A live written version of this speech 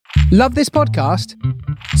Love this podcast?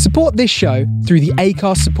 Support this show through the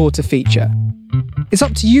Acast supporter feature. It's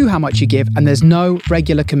up to you how much you give, and there's no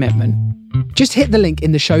regular commitment. Just hit the link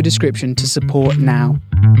in the show description to support now.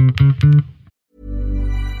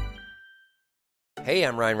 Hey,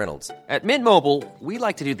 I'm Ryan Reynolds. At Mint Mobile, we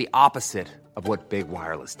like to do the opposite of what Big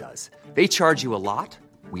Wireless does. They charge you a lot,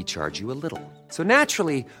 we charge you a little. So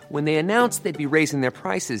naturally, when they announced they'd be raising their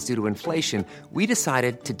prices due to inflation, we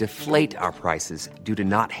decided to deflate our prices due to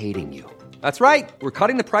not hating you. That's right. We're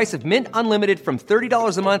cutting the price of Mint Unlimited from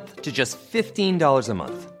 $30 a month to just $15 a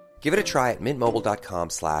month. Give it a try at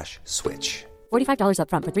mintmobile.com/switch. $45 up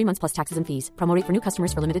front for 3 months plus taxes and fees. Promo rate for new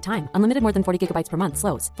customers for limited time. Unlimited more than 40 gigabytes per month.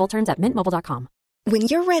 Slows full terms at mintmobile.com. When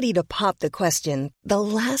you're ready to pop the question, the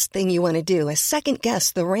last thing you want to do is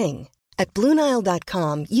second-guess the ring. At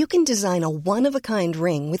BlueNile.com, you can design a one-of-a-kind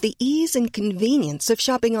ring with the ease and convenience of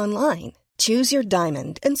shopping online. Choose your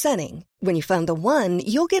diamond and setting. When you find the one,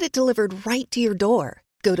 you'll get it delivered right to your door.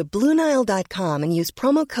 Go to BlueNile.com and use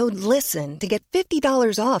promo code LISTEN to get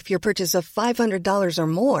 $50 off your purchase of $500 or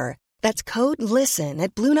more. That's code LISTEN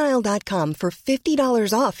at BlueNile.com for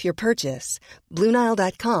 $50 off your purchase.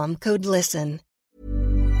 BlueNile.com, code LISTEN.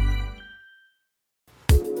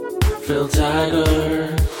 Phil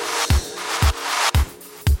Tiger.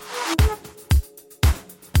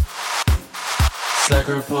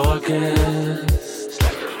 Slacker Podcast.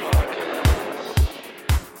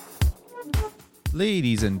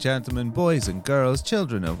 Ladies and gentlemen, boys and girls,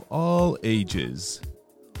 children of all ages,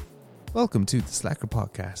 welcome to the Slacker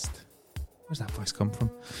Podcast. Where's that voice come from?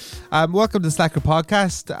 Welcome to the Slacker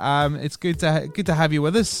Podcast. It's good to have you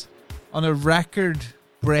with us on a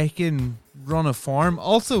record-breaking run of form.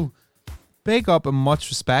 Also, big up and much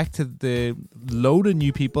respect to the load of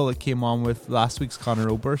new people that came on with last week's Conor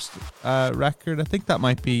Oberst record. I think that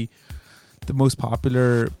might be the most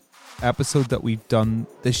popular episode that we've done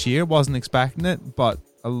this year. Wasn't expecting it, but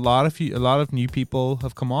a lot of new people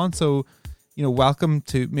have come on. So, you know, welcome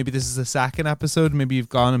to, maybe this is the second episode. Maybe you've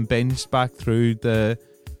gone and binged back through the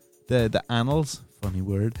annals, funny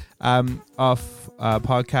word, of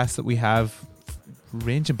podcasts that we have,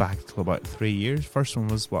 ranging back to about 3 years. First one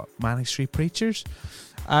was Manic Street Preachers.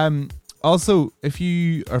 Also, if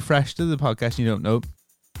you are fresh to the podcast and you don't know,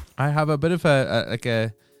 I have a bit of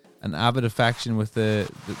an avid affection with the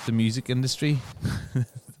music industry.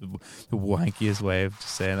 The wankiest way of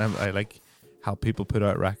just saying I like how people put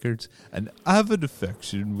out records. An avid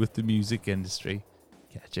affection with the music industry.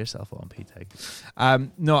 Get yourself on, P-Tag.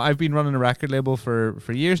 No, I've been running a record label for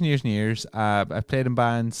years and years and years. I've played in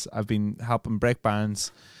bands. I've been helping break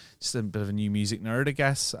bands. Just a bit of a new music nerd, I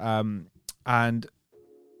guess. And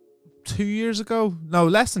 2 years ago, no,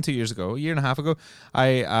 less than 2 years ago, a year and a half ago,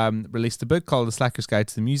 I released a book called The Slacker's Guide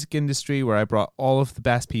to the Music Industry, where I brought all of the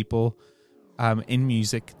best people in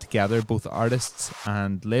music together, both artists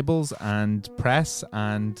and labels and press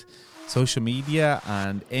and social media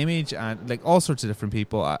and image and like all sorts of different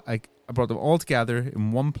people. I brought them all together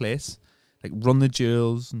in one place, like Run the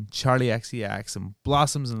Jewels and Charlie XCX and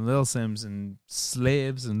Blossoms and Lil Sims and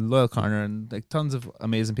Slaves and Loyal Corner and like tons of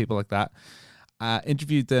amazing people like that.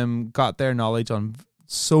 Interviewed them, got their knowledge on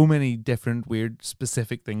so many different weird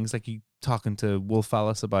specific things, like you talking to Wolf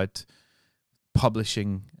Alice about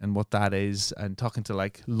publishing and what that is, and talking to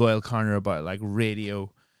like Loyal Corner about like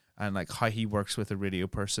radio and like how he works with a radio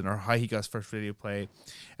person or how he got his first radio play.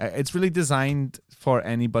 It's really designed for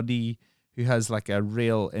anybody who has like a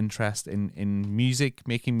real interest in music,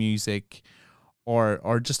 making music,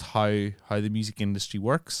 or just how the music industry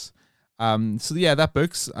works. So yeah, that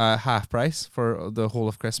book's half price for the whole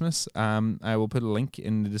of Christmas. I will put a link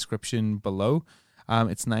in the description below.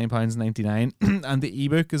 It's £9.99 and the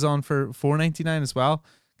ebook is on for $4.99 as well.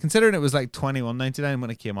 Considering it was like $21.99 when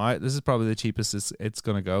it came out, this is probably the cheapest it's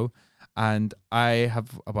going to go. And I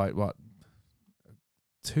have about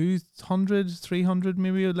 200, 300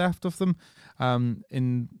 maybe left of them. I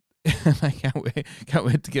can't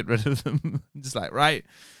wait to get rid of them. Just like, right,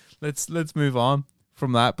 let's move on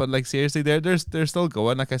from that. But like seriously, they're still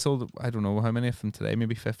going. Like I sold, I don't know how many of them today,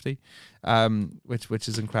 maybe 50, which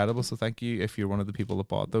is incredible. So thank you if you're one of the people that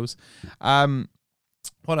bought those.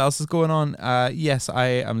 What else is going on? Yes, I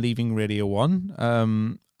am leaving Radio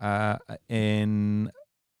 1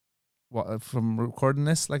 from recording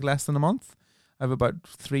this, like less than a month. I have about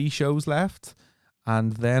 3 shows left,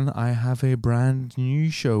 and then I have a brand new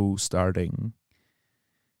show starting.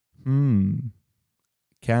 Can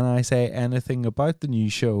I say anything about the new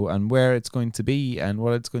show and where it's going to be and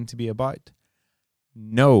what it's going to be about?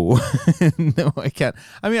 No. No, I can't.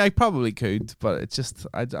 I mean, I probably could, but it's just,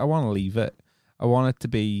 I want to leave it. I want it to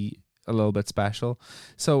be a little bit special.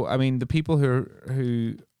 So, I mean, the people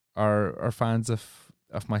who are fans of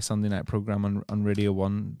my Sunday night program on Radio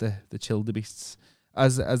 1, the Chill the Beasts,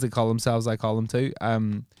 as they call themselves, I call them too,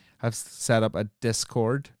 have set up a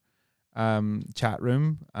Discord chat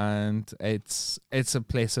room, and it's a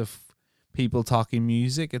place of people talking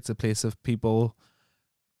music. It's a place of people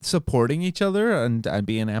supporting each other and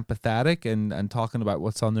being empathetic and talking about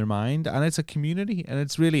what's on their mind. And it's a community, and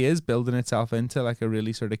it really is building itself into like a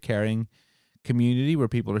really sort of caring community where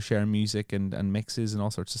people are sharing music and mixes and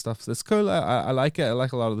all sorts of stuff. So it's cool. I like it. I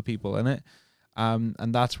like a lot of the people in it.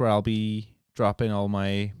 And that's where I'll be dropping all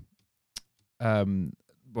my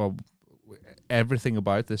everything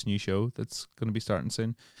about this new show that's going to be starting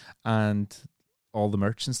soon, and all the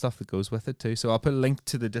merch and stuff that goes with it too. So I'll put a link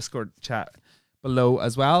to the Discord chat below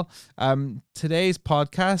as well. Today's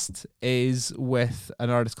podcast is with an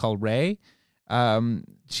artist called Ray.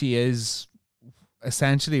 She is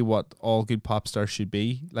essentially what all good pop stars should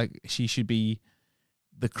be. Like, she should be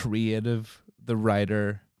the creative, the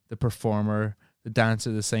writer, the performer, the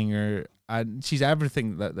dancer, the singer, and she's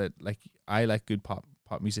everything that like I like good pop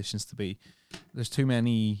musicians to be. There's too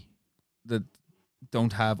many that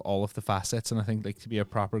don't have all of the facets, and I think like to be a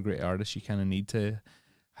proper great artist, you kind of need to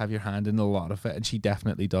have your hand in a lot of it, and she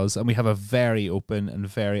definitely does. And we have a very open and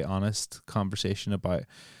very honest conversation about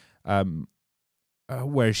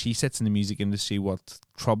where she sits in the music industry, what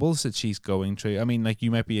troubles that she's going through. I mean, like,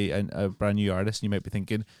 you might be a brand new artist and you might be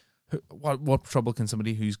thinking, what trouble can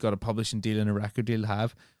somebody who's got a publishing deal and a record deal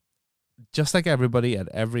have? Just like everybody at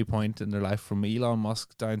every point in their life, from Elon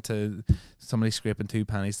Musk down to somebody scraping two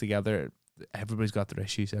pennies together, everybody's got their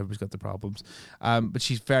issues, everybody's got their problems. But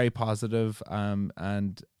she's very positive,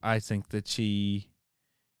 and I think that she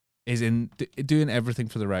is doing everything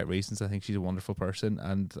for the right reasons. I think she's a wonderful person,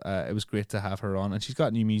 and it was great to have her on. And she's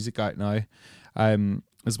got new music out now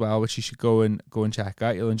as well, which you should go and check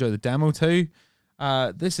out. You'll enjoy the demo too.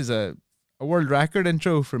 This is a world record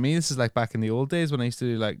intro for me. This is like back in the old days when I used to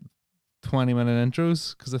do like 20-minute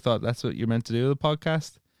intros, because I thought that's what you're meant to do with a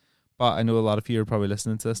podcast. But I know a lot of you are probably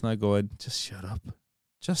listening to this now going, just shut up.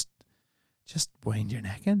 Just wind your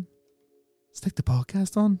neck in. Stick the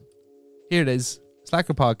podcast on. Here it is.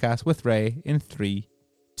 Slacker Podcast with Ray in 3,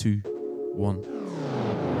 2, 1.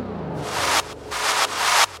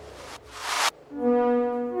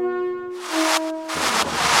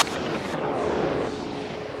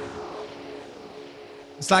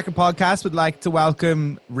 Slacker Podcast would like to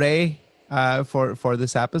welcome Ray for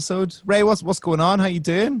this episode. Ray, what's going on? How you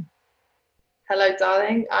doing? Hello,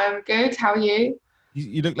 darling. I'm good. How are you?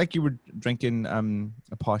 You look like you were drinking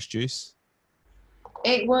a posh juice.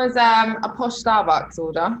 It was a posh Starbucks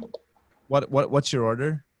order. What's your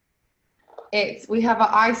order? We have an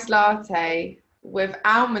iced latte with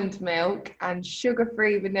almond milk and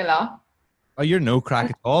sugar-free vanilla. Oh, you're no crack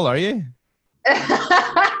at all, are you?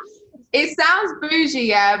 It sounds bougie,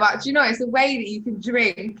 yeah, but you know, it's a way that you can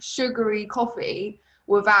drink sugary coffee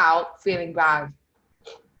without feeling bad.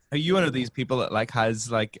 Are you one of these people that like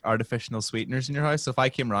has like artificial sweeteners in your house? So if I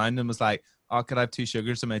came around and was like, "Oh, could I have 2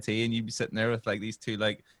 sugars in my tea?" and you'd be sitting there with like these 2,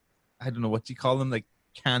 like, I don't know what you call them, like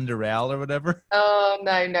Canderel or whatever. Oh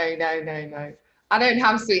no! I don't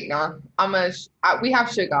have sweetener. We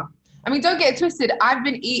have sugar. I mean, don't get it twisted. I've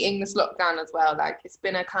been eating this lockdown as well. Like, it's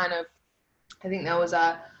been a kind of, I think there was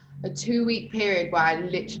a 2-week period where I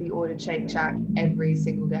literally ordered Shake Shack every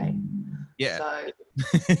single day. Yeah. So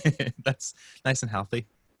that's nice and healthy.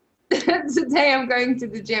 Today I'm going to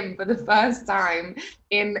the gym for the first time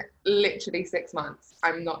in literally 6 months.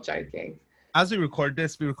 I'm not joking. As we record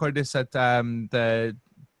this at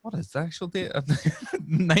what is the actual date?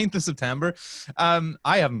 9th of September.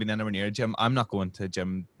 I haven't been anywhere near a gym. I'm not going to a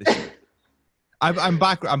gym this year. I'm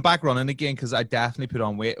back running again because I definitely put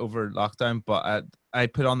on weight over lockdown, but I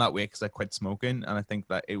put on that weight because I quit smoking, and I think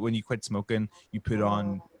that when you quit smoking, you put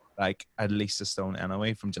on like at least a stone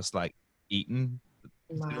anyway from just like eating.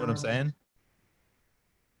 Wow. You know what I'm saying?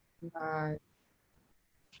 Mad.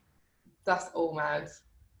 That's all mad.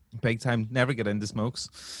 Big time. Never get into smokes.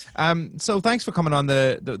 So thanks for coming on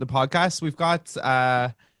the podcast. We've got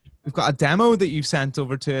a demo that you sent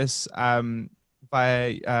over to us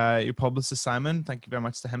by your publicist Simon. Thank you very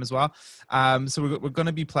much to him as well. So we're going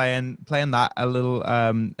to be playing that a little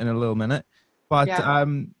in a little minute. But yeah.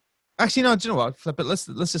 Actually, no. Do you know what? Flip it. Let's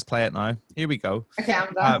just play it now. Here we go. Okay,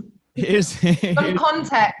 I'm done. Here's some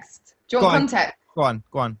context. Do you want context? Go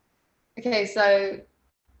on. Okay, so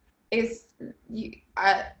it's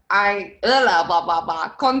blah blah blah.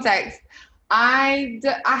 Context. I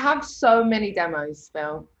have so many demos,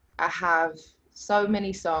 Phil. I have so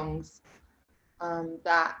many songs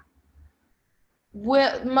that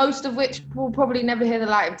most of which will probably never hear the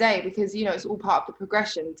light of day because, you know, it's all part of the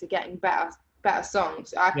progression to getting better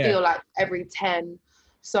songs. I feel like every 10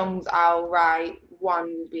 songs I'll write,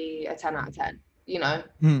 one will be a 10 out of 10, you know?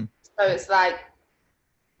 So it's like,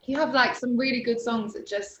 you have like some really good songs that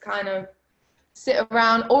just kind of sit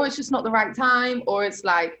around, or it's just not the right time, or it's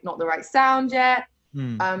like not the right sound yet.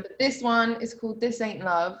 But this one is called This Ain't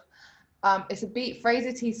Love. It's a beat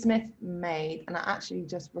Fraser T. Smith made, and I actually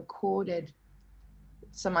just recorded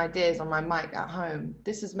some ideas on my mic at home.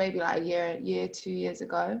 This is maybe like a year, 2 years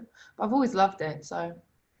ago, but I've always loved it. So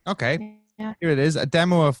okay, yeah. Here it is, a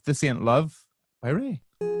demo of This Ain't Love by Ray.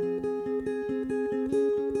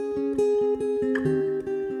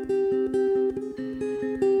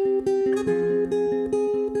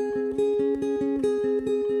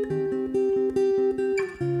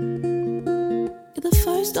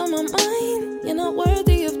 On my mind, you're not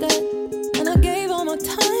worthy of that. And I gave all my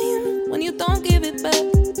time when you don't give it back.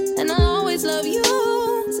 And I always love you.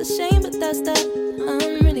 It's a shame, but that's that.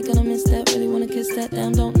 I'm really gonna miss that. Really wanna kiss that.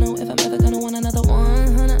 Damn, don't know if I'm ever gonna want another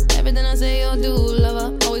one. Everything I say, I'll do,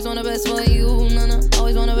 lover. Always want the best for you, nah.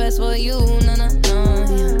 Always want the best for you, nah.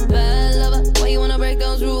 Yeah. Bad lover, why you wanna break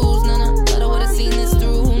those rules, nah. Thought I would've seen this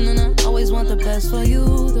through, nah. Always want the best for you,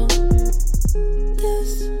 though.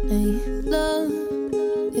 This ain't love.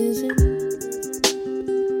 Is it?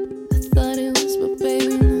 I thought it was, but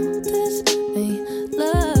baby, no, this ain't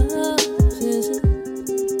love. Is it?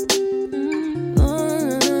 No.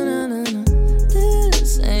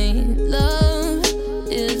 This ain't love.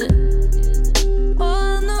 Is it?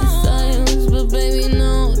 Oh no. I thought it was, but baby,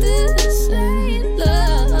 no, this ain't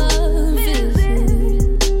love. Is it?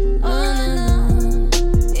 No.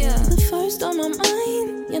 Yeah. The first on my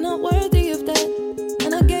mind, you're not worthy of that,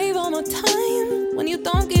 and I gave all my time. When you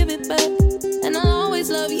don't give it back, and I always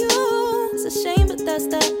love you. It's a shame, but that's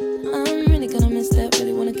that. I'm really gonna miss that.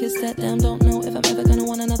 Really wanna kiss that. Damn, don't know if I'm ever gonna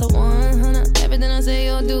want another one. Everything I say,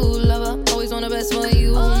 I'll do, lover. Always want the best for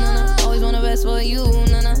you, Always want the best for you,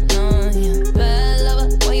 Yeah. Bad lover,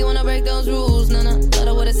 why you wanna break those rules, Thought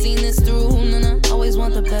I would've seen this through, Always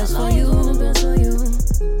want the best for you.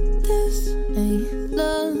 This ain't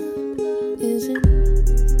love, is it?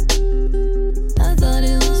 I thought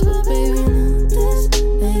it was, but baby, no, this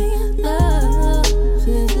ain't love,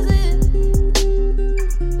 is it?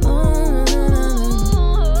 No,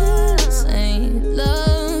 this ain't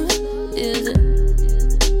love, is it?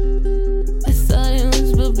 I thought it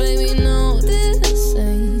was, but baby, no, this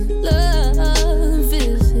ain't love,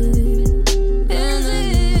 is it? Is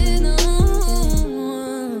it? No.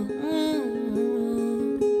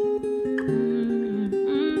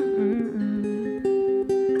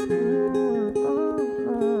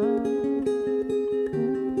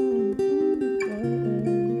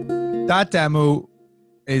 That demo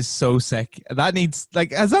is so sick. That needs,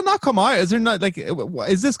 like, has that not come out? Is there not, like,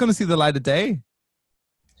 is this going to see the light of day?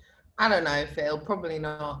 I don't know, Phil. Probably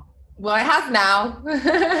not. Well, it has now.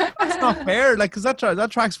 That's not fair. Like, because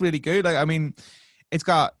that track's really good. Like, I mean, it's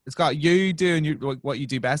got you doing what you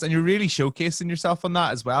do best, and you're really showcasing yourself on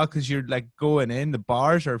that as well. Because you're like going in. The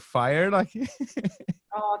bars are fire. Like,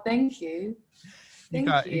 Oh, thank you.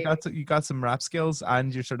 You got some rap skills,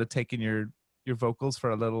 and you're sort of taking your vocals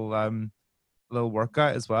for a little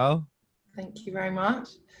workout as well. Thank you very much.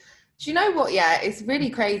 Do you know what? Yeah, it's really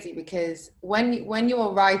crazy because when you're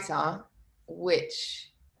a writer,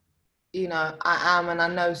 which, you know, I am, and I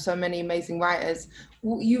know so many amazing writers,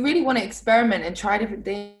 you really want to experiment and try different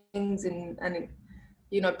things and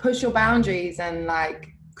you know, push your boundaries and like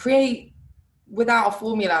create without a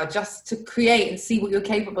formula, just to create and see what you're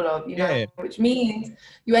capable of, you know, which means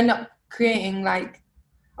you end up creating like,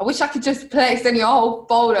 I wish I could just send you a whole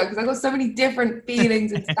folder because I've got so many different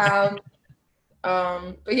feelings and sounds.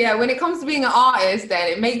 But yeah, when it comes to being an artist, then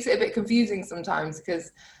it makes it a bit confusing sometimes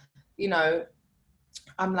because, you know,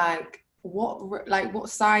 I'm like, what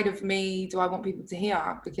side of me do I want people to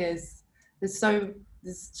hear? Because there's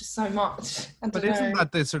just so much. But isn't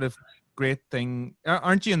that the sort of great thing?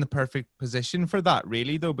 Aren't you in the perfect position for that,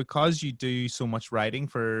 really, though? Because you do so much writing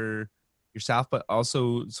for yourself, but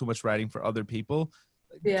also so much writing for other people.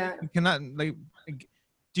 Yeah. Can that, like,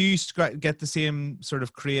 do you get the same sort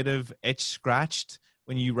of creative itch scratched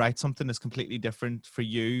when you write something that's completely different for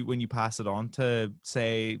you when you pass it on to,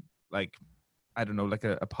 say, like, I don't know, like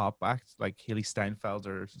a pop act like Haley Steinfeld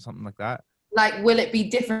or something like that? Like, will it be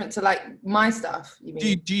different to like my stuff? You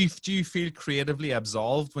mean? Do you feel creatively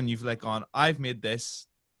absolved when you've like gone, I've made this,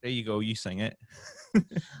 there you go, you sing it?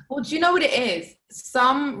 Well, do you know what it is?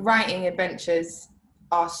 Some writing adventures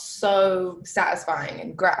are so satisfying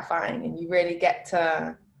and gratifying, and you really get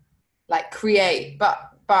to like create.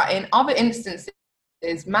 But in other instances,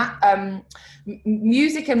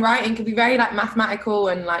 Music and writing can be very like mathematical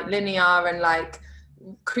and like linear and like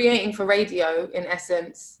creating for radio in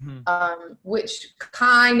essence, which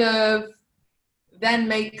kind of then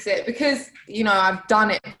makes it, because you know I've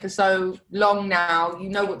done it for so long now, you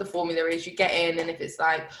know what the formula is. You get in, and if it's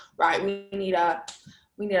like, right, we need a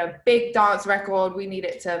big dance record, we need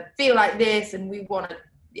it to feel like this, and we want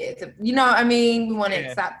it to, you know what I mean, we want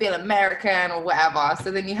it to feel American or whatever.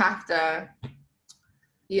 So then you have to,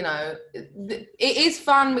 you know, it is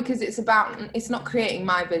fun because it's not creating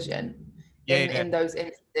my vision in those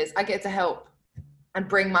instances. I get to help and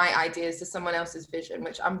bring my ideas to someone else's vision,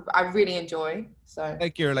 which I really enjoy. So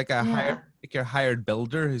like you're like your hired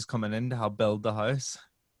builder who's coming in to help build the house.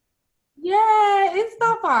 Yeah, it's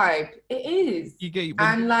that vibe. It is.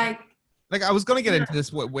 And like I was going to get into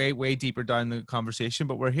this way deeper down the conversation,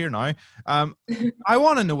 but we're here now. I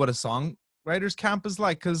want to know what a songwriters camp is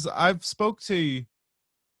like, because I've spoke to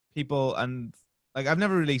people and like I've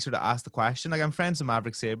never really sort of asked the question. Like I'm friends with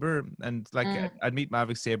Maverick Sabre, and like I'd meet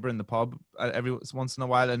Maverick Sabre in the pub every once in a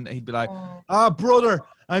while, and he'd be like, brother,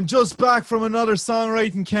 I'm just back from another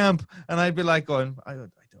songwriting camp," and I'd be like going, I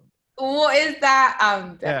don't. What is that?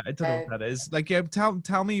 Yeah, I don't know what that is. Like, yeah,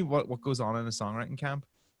 tell me what goes on in a songwriting camp.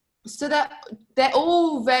 So that they're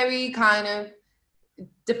all very kind of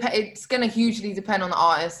it's going to hugely depend on the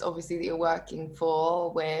artist, obviously, that you're working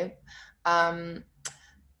with.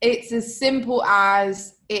 It's as simple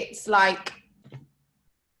as it's like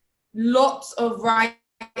lots of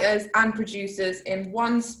writers and producers in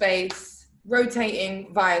one space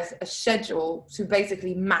rotating via a schedule to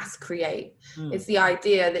basically mass create. It's the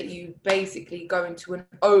idea that you basically go into an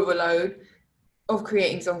overload of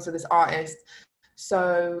creating songs for this artist.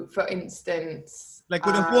 So for instance, like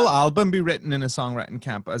would a whole album be written in a songwriting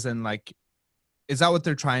camp, as in like, is that what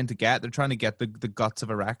they're trying to get? They're trying to get the guts of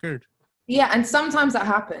a record. Yeah, and sometimes that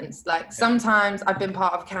happens. Like sometimes I've been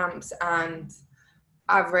part of camps and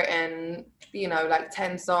I've written, you know, like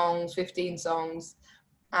 10 songs, 15 songs,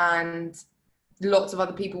 and lots of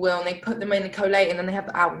other people will, and they put them in and collate, and then they have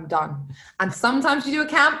the album done. And sometimes you do a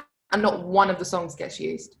camp and not one of the songs gets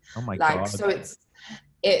used. Oh my God. So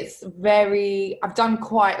it's very, I've done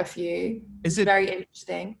quite a few. It's very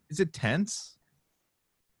interesting. Is it tense?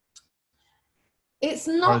 It's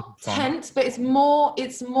not tense, but it's more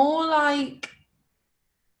like,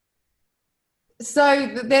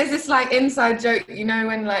 so there's this like inside joke, you know,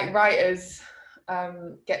 when like writers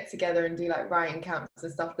get together and do like writing camps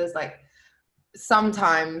and stuff, there's like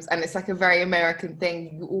sometimes, and it's like a very American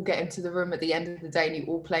thing, you all get into the room at the end of the day and you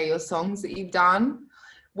all play your songs that you've done,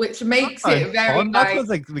 which makes it very fun. That feels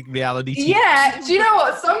like reality TV. Yeah, do you know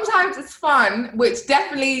what? Sometimes it's fun, which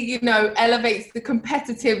definitely, you know, elevates the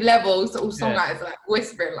competitive levels. All songwriters are like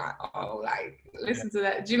whispering, like, "Oh, like listen to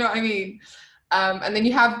that." Do you know what I mean? And then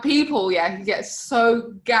you have people, who get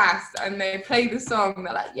so gassed and they play the song.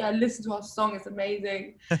 They're like, "Yeah, listen to our song; it's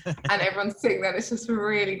amazing," and everyone's singing that. It's just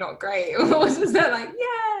really not great. It's just they're like,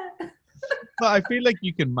 "Yeah." But I feel like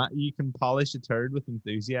you can polish a turd with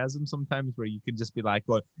enthusiasm sometimes, where you can just be like,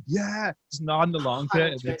 "Well, yeah," just nodding along to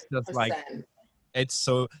it. It's just like, it's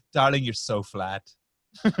so, darling, you're so flat.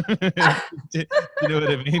 Do you know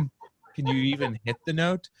what I mean? Can you even hit the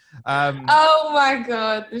note? Oh my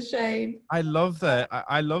God, the shame. I love that.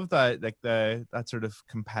 I love that, like that sort of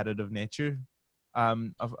competitive nature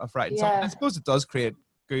of writing. Yeah. I suppose it does create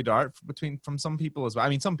good art from some people as well. I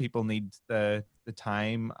mean, some people need the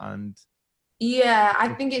time and. Yeah, I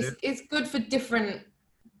think it's good for different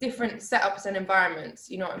setups and environments.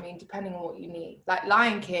 You know what I mean? Depending on what you need. Like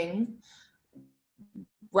Lion King,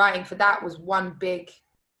 writing for that was one big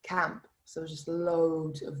camp. So just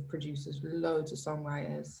loads of producers, loads of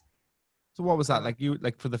songwriters. So what was that like? You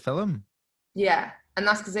like for the film? Yeah, and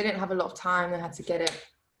that's because they didn't have a lot of time. They had to get it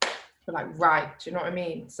right. Do you know what I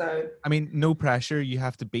mean? So I mean, no pressure. You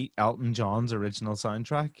have to beat Elton John's original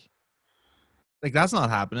soundtrack. Like that's not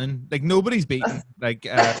happening. Like nobody's beaten like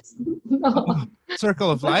Circle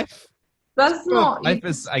of Life. That's not. Life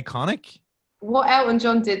is iconic. What Elton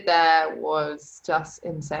John did there was just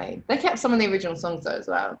insane. They kept some of the original songs though as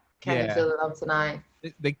well. Can You Feel the Love Tonight?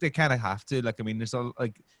 They kind of have to. Like I mean, there's all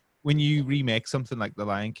like when you remake something like The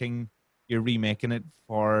Lion King, you're remaking it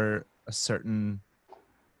for a certain,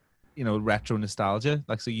 you know, retro nostalgia.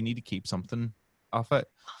 Like so, you need to keep something off it.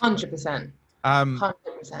 100%.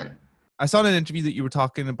 100%. I saw in an interview that you were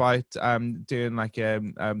talking about doing like a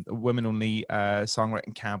women-only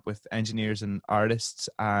songwriting camp with engineers and artists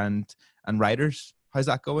and writers. How's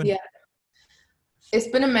that going? Yeah, it's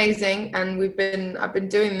been amazing, and I've been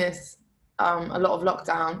doing this a lot of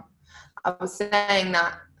lockdown. I was saying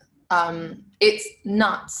that It's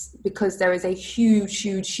nuts because there is a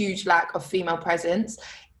huge lack of female presence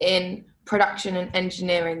in production and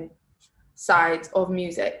engineering sides of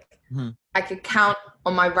music. I could count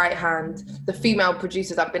on my right hand the female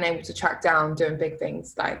producers I've been able to track down doing big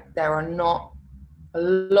things. Like, there are not a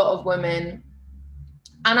lot of women,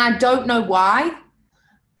 and I don't know why.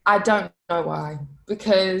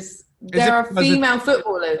 Because there are female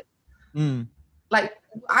footballers. Like,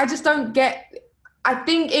 I just don't get. I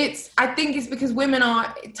think it's because women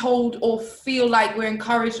are told or feel like we're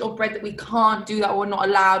encouraged or bred that we can't do that, or we're not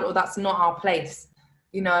allowed, or that's not our place.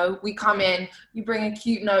 You know, we come in, you bring a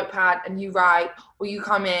cute notepad and you write, or you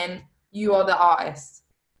come in, you are the artist,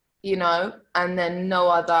 you know, and then no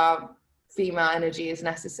other female energy is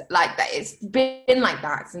necessary. Like that, it's been like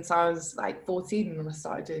that since I was like 14 when I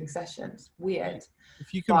started doing sessions. Weird.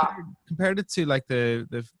 If you compared it to like the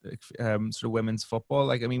sort of women's football,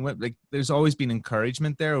 like, I mean, like, there's always been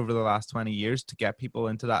encouragement there over the last 20 years to get people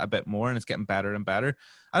into that a bit more, and it's getting better and better.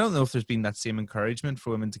 I don't know if there's been that same encouragement for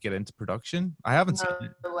women to get into production. I haven't seen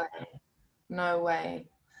it. No way.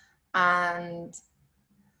 And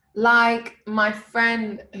like my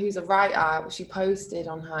friend who's a writer, she posted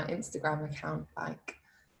on her Instagram account like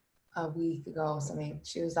a week ago or something.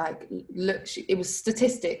 She was like, look, it was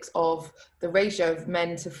statistics of the ratio of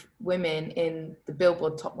men to women in the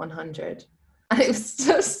Billboard Top 100. And it was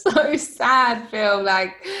just so sad, Phil.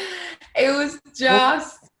 Like, it was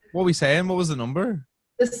just... What were we saying? What was the number?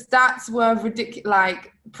 The stats were ridiculous.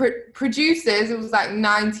 Like, producers, it was like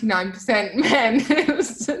 99% men. It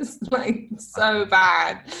was just like so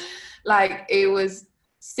bad. Like, it was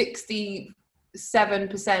 67%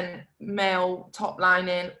 male top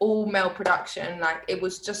lining, all male production. Like, it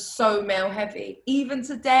was just so male heavy. Even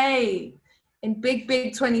today, in big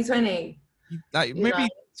 2020. Like, maybe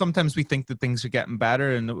sometimes we think that things are getting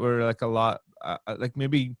better, and we're like a lot, like,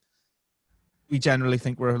 maybe we generally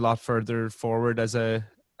think we're a lot further forward as a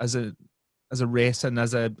race and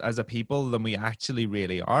as a people than we actually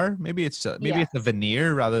really are. Maybe it's just, it's a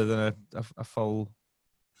veneer rather than a full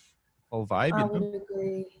vibe.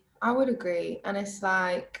 I would agree. And it's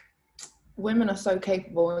like, women are so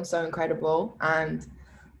capable and so incredible. And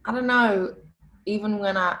I don't know, even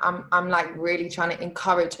when I'm like really trying to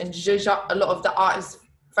encourage and judge up a lot of the artists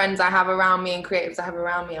friends I have around me and creatives I have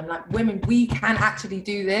around me, I'm like, women, we can actually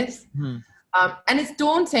do this. And it's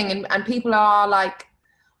daunting, and people are like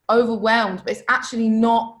overwhelmed, but it's actually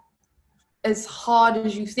not as hard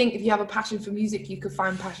as you think. If you have a passion for music, you could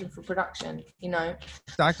find passion for production, you know?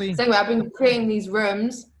 Exactly. So anyway, I've been creating these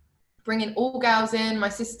rooms, bringing all girls in, my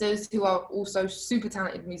sisters who are also super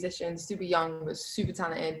talented musicians, super young, but super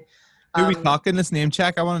talented. Who are we talking? Let's name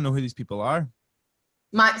check. I want to know who these people are.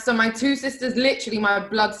 My two sisters, literally my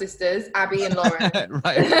blood sisters, Abby and Lauren.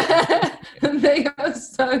 Right. They are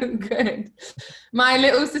so good. My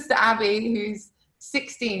little sister Abby, who's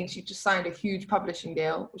 16, she just signed a huge publishing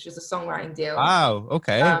deal, which is a songwriting deal. Wow,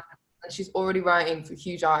 okay. And she's already writing for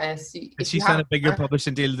huge artists. Did she sign a bigger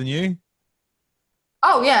publishing deal than you?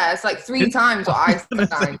 Oh yeah, it's like 3 times what I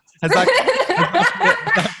signed. Has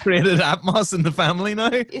that created Atmos in the family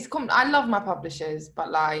now? I love my publishers,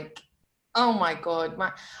 but like, oh my God,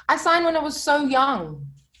 I signed when I was so young.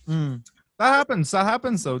 That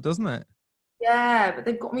happens though, doesn't it? Yeah, but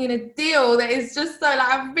they've got me in a deal that is just so, like,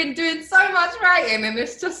 I've been doing so much writing and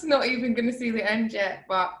it's just not even going to see the end yet.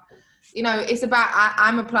 But, you know, it's about,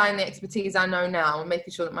 I'm applying the expertise I know now and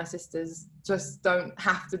making sure that my sisters just don't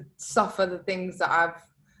have to suffer the things that I've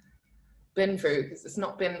been through, because it's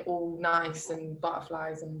not been all nice and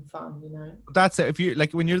butterflies and fun, you know. That's it. If you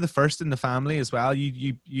like, when you're the first in the family as well,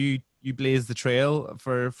 you blaze the trail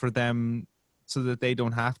for them, so that they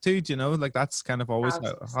don't have to, do you know? Like, that's kind of always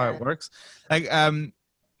how it works. Like,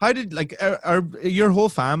 how did, like, are your whole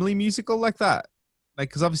family musical like that? Like,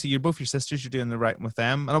 because obviously both your sisters, you're doing the writing with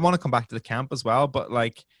them, and I want to come back to the camp as well, but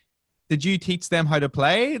like, did you teach them how to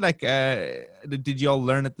play? Like, did you all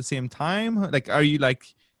learn at the same time? Like, are you like,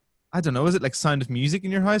 I don't know, is it like Sound of Music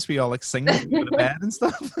in your house where you all like sing to bed and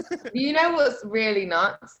stuff? You know what's really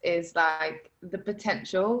nuts is like the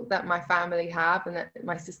potential that my family have and that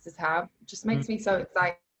my sisters have just makes me so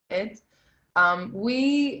excited.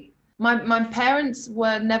 My parents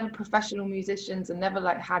were never professional musicians and never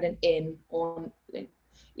like had an in on,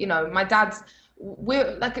 you know, my dad's,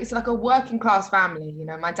 it's like a working class family, you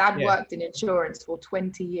know. My dad worked in insurance for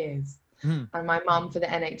 20 years and my mum for the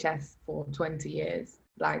NHS for 20 years.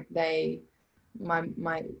 Like my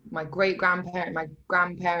great grandparent, my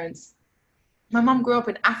grandparents, my mum grew up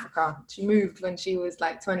in Africa. She moved when she was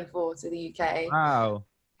like 24 to the UK. Wow.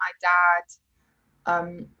 My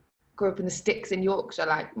dad grew up in the sticks in Yorkshire.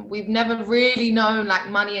 Like, we've never really known like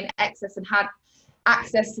money and excess and had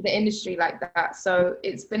access to the industry like that. So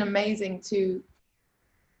it's been amazing to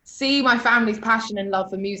see my family's passion and love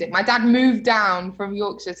for music. My dad moved down from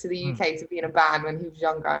Yorkshire to the UK to be in a band when he was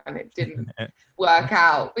younger, and it didn't work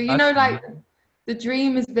out. But you know, like, the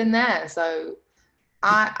dream has been there. So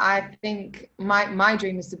I think my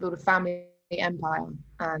dream is to build a family empire,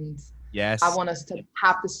 and yes, I want us to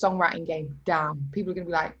have the songwriting game down. People are gonna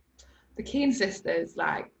be like, the Keane sisters,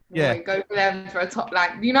 like, yeah, go for them for a top,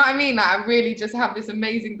 like, you know what I mean? Like, I really just have this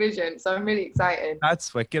amazing vision, so I'm really excited.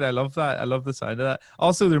 That's wicked. I love that. I love the sound of that.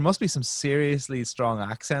 Also, there must be some seriously strong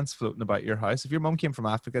accents floating about your house. If your mum came from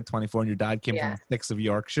Africa at 24 and your dad came from the sticks of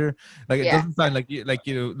Yorkshire, like, it doesn't sound like you, like,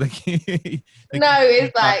 you know, like, no,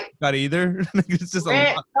 it's like that either. It's just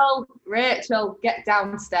Rachel, get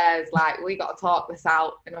downstairs. Like, we got to talk this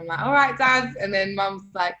out. And I'm like, all right, Dad. And then Mum's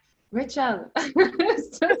like, Rachel.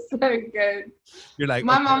 It's just so good. You're like,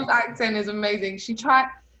 my mum's accent is amazing. She tried,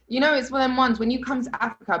 you know, it's one of them ones when you come to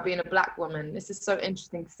Africa being a black woman, this is so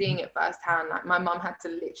interesting seeing it firsthand. Like, my mum had to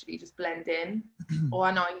literally just blend in. Or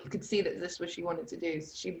I know you could see that this is what she wanted to do.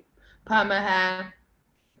 So she perm her hair,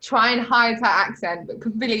 try and hide her accent, but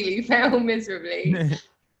completely fail miserably.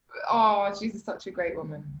 Oh, she's such a great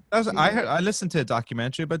woman. I listened to a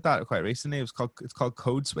documentary about that quite recently. It's called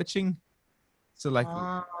Code Switching. So like,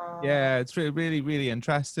 yeah, it's really, really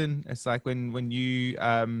interesting. It's like when you,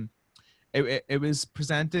 it was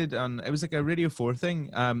presented on, it was like a Radio 4 thing.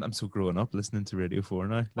 I'm so growing up listening to Radio 4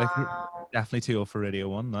 now. Like, definitely too old for Radio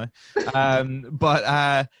 1 now.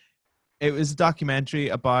 But it was a documentary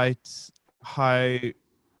about how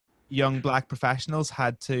young black professionals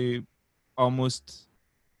had to almost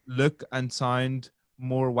look and sound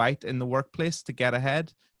more white in the workplace to get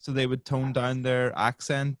ahead. So they would tone down their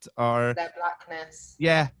accent or their blackness.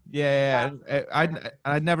 Yeah.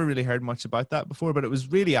 I'd never really heard much about that before, but it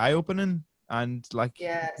was really eye-opening and like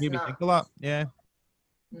made me think a lot. Yeah.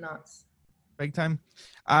 Nuts. Big time.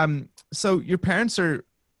 So your parents are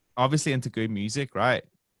obviously into good music, right?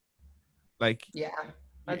 Like, yeah,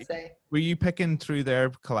 I'd say. Were you picking through their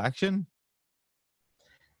collection?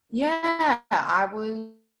 Yeah, I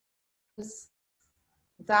was.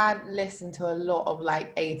 Dad listened to a lot of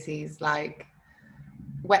like 80s, like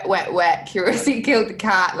Wet, Wet, Wet, Curiosity Killed the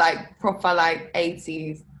Cat, like proper like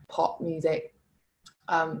 80s pop music.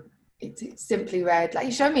 It's Simply Red. Like,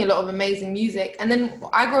 he showed me a lot of amazing music. And then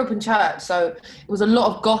I grew up in church, so it was a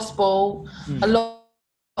lot of gospel, a lot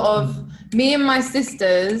of me and my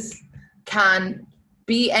sisters can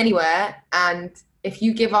be anywhere, and if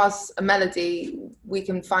you give us a melody, we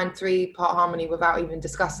can find 3-part harmony without even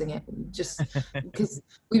discussing it. Just because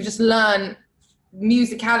we've just learned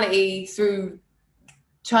musicality through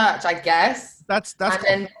church, I guess. That's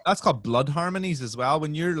called blood harmonies as well.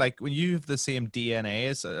 When you have the same DNA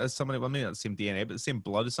as somebody, well, maybe not the same DNA, but the same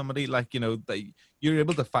blood as somebody, like, you know, that you're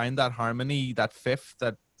able to find that harmony, that fifth,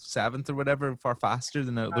 that seventh or whatever, far faster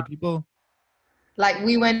than other people. Like,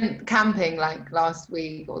 we went camping like last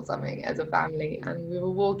week or something as a family, and we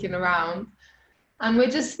were walking around and we're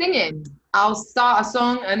just singing. I'll start a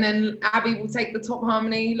song and then Abby will take the top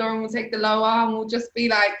harmony, Lauren will take the lower, and we'll just be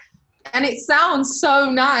like, and it sounds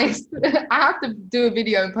so nice. I have to do a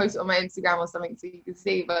video and post it on my Instagram or something so you can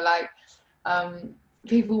see, but like,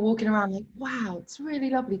 people walking around like, wow, it's really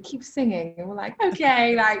lovely, keep singing. And we're like,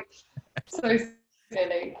 okay, like, so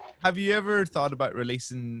silly. Have you ever thought about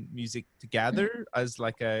releasing music together as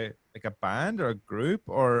like a band or a group,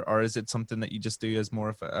 or is it something that you just do as more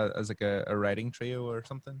of a writing trio or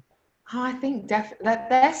something? Oh, I think definitely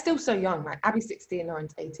they're still so young. Like, Abby's 16,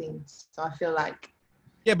 Lauren's 18, so I feel like.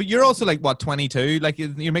 Yeah, but you're also like, what, 22? Like,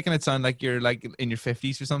 you're making it sound like you're like in your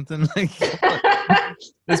 50s or something. Like,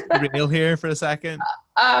 let's be real here for a second.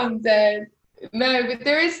 I'm dead. No, but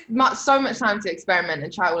there is so much time to experiment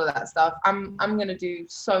and try all of that stuff. I'm gonna do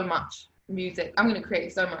so much music. I'm gonna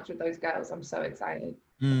create so much with those girls. I'm so excited.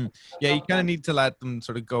 Yeah, you kind of need to let them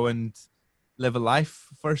sort of go and live a life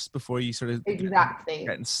first before you sort of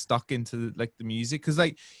getting stuck into like the music, because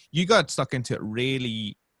like you got stuck into it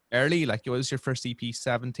really early. Like, it was your first EP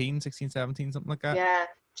 16, 17, something like that. Yeah.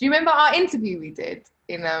 Do you remember our interview we did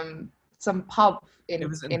in some pub in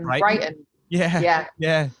Brighton? Yeah.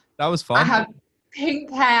 That was fun. I had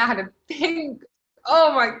pink hair. I had a pink.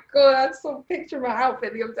 Oh my god! I saw a picture of my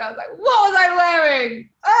outfit the other day. I was like, "What was I wearing?"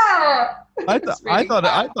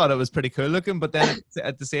 I thought it was pretty cool looking, but then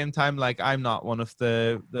at the same time, like, I'm not one of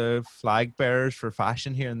the flag bearers for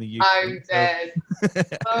fashion here in the UK. I'm dead.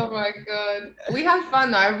 Oh my god, we had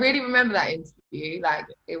fun though. I really remember that interview. you. Like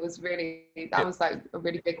it was really, that was like a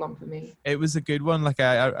really big one for me. It was a good one. Like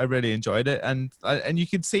I really enjoyed it, and you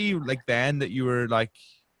could see like then that you were like,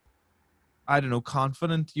 I don't know,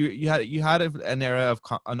 confident. You had an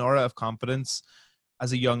aura of confidence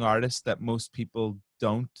as a young artist that most people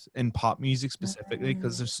don't in pop music specifically,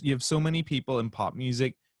 because you have so many people in pop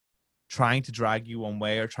music trying to drag you one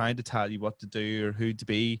way or trying to tell you what to do or who to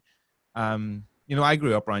be. You know, I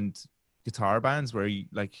grew up around guitar bands where you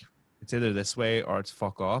like, it's either this way or it's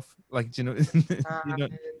fuck off. Like, do you know, do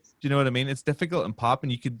you know what I mean? It's difficult in pop,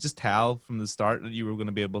 and you could just tell from the start that you were going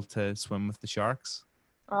to be able to swim with the sharks.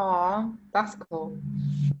 Oh, that's cool.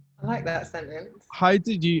 I like that sentence. How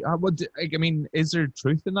did you? I mean, is there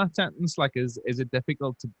truth in that sentence? Like, is it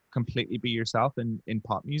difficult to completely be yourself in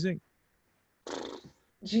pop music?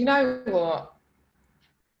 Do you know what?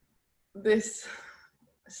 This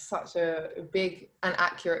is such a big and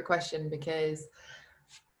accurate question, because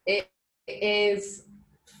it is,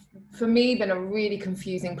 for me, been a really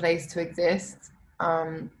confusing place to exist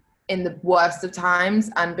in the worst of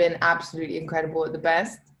times, and been absolutely incredible at the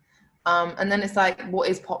best. And then it's like, what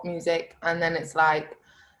is pop music? And then it's like,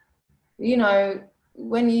 you know,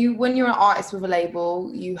 when you're an artist with a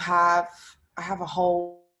label, I have a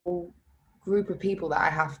whole group of people that I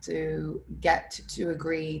have to get to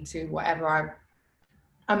agree to whatever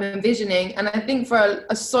I'm envisioning. And I think for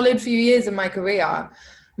a solid few years in my career,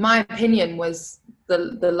 my opinion was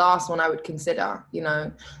the last one I would consider. You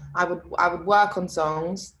know, I would work on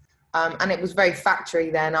songs, and it was very factory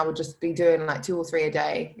then. I would just be doing like 2 or 3 a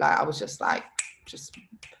day. Like I was just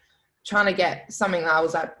trying to get something that I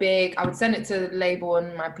was like big. I would send it to the label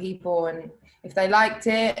and my people, and if they liked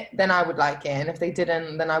it, then I would like it, and if they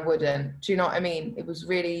didn't, then I wouldn't. Do you know what I mean? It was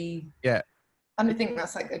really, yeah. I don't think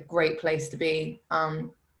that's like a great place to be.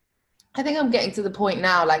 I think I'm getting to the point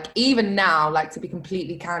now, like even now, like to be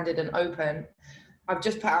completely candid and open, I've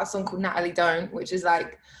just put out a song called Natalie Don't, which is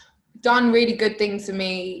like done really good things for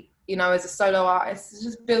me, you know, as a solo artist. It's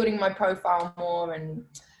just building my profile more, and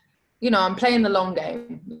you know, I'm playing the long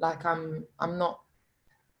game. Like I'm not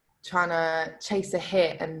trying to chase a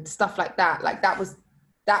hit and stuff like that. Like that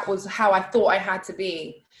was how I thought I had to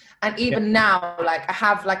be. And even now, like I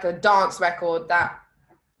have like a dance record that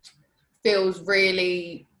feels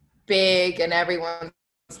really big, and everyone's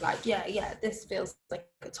like, yeah, this feels like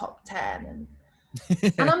a top 10.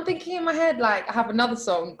 And I'm thinking in my head, like, I have another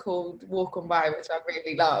song called Walk On By, which I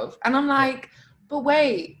really love. And I'm like, but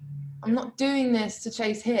wait, I'm not doing this to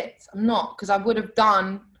chase hits. I'm not, because I would have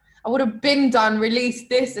released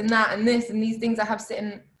this and that and this and these things I have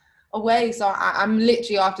sitting away. So I'm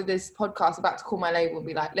literally, after this podcast, about to call my label and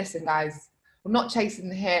be like, listen guys, we're not chasing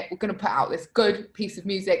the hit. We're going to put out this good piece of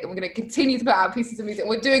music, and we're going to continue to put out pieces of music.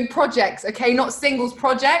 We're doing projects, okay? Not singles,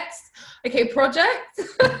 projects. Okay, projects.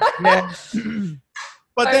 Yeah.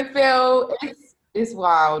 But I feel it's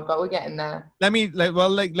wild, but we're getting there. Let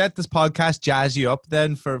this podcast jazz you up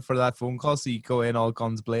then for that phone call, so you go in all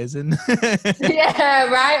guns blazing. Yeah,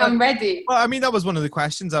 right. I'm ready. Well, I mean, that was one of the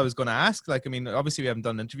questions I was going to ask. Like, I mean, obviously we haven't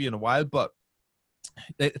done an interview in a while, but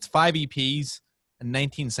it's 5 EPs and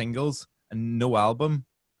 19 singles and no album.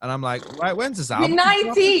 And I'm like, right, when's this album?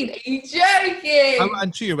 19? Are you joking? I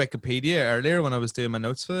went through your Wikipedia earlier when I was doing my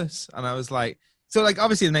notes for this, and I was like, so like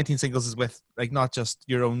obviously the 19 singles is with like not just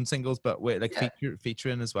your own singles, but with like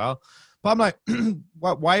featuring as well. But I'm like,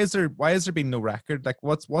 why is there been no record? Like,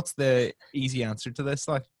 what's the easy answer to this?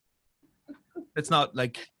 Like, it's not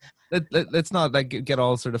like let's not like get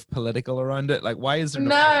all sort of political around it. Like, why is there do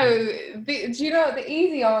you know what the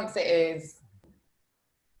easy answer is?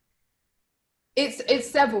 It's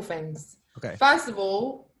several things. Okay. First of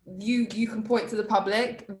all, you can point to the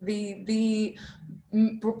public. The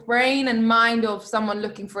brain and mind of someone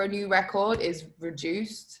looking for a new record is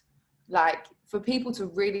reduced. Like, for people to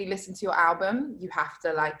really listen to your album, you have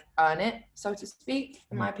to like earn it, so to speak,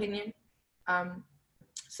 in my opinion.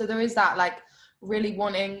 So there is that, like, really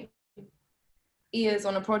wanting ears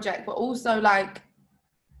on a project, but also like,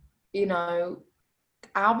 you know,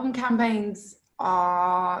 album campaigns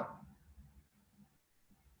are,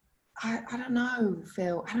 I don't know,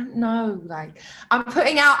 Phil. I don't know. Like, I'm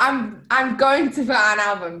going to put out an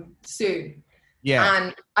album soon. Yeah.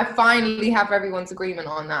 And I finally have everyone's agreement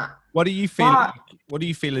on that. What do you feel? What do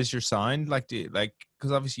you feel is your sound? Like,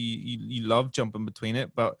 because obviously you love jumping between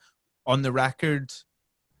it, but on the record,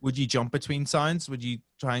 would you jump between sounds? Would you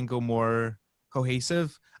try and go more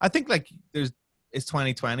cohesive? I think like it's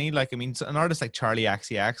 2020. Like, I mean, an artist like Charlie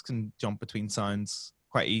XCX can jump between sounds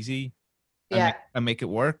quite easy. And make it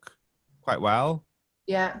work quite well.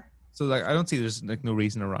 Yeah. So like, I don't see there's like no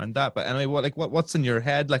reason around that. But anyway, what's in your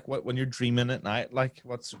head? Like when you're dreaming at night, like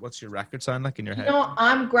what's your record sound like in your head? You know,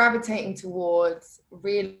 I'm gravitating towards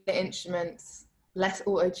real instruments, less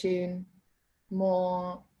auto-tune,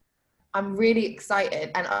 more. I'm really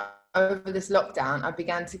excited, and over this lockdown, I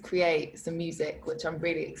began to create some music, which I'm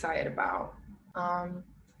really excited about.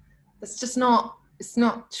 It's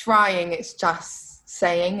not trying, it's just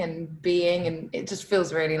saying and being, and it just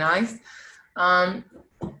feels really nice. And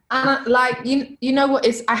like, you know what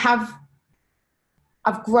is, I've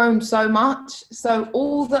grown so much. So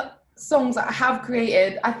all the songs that I have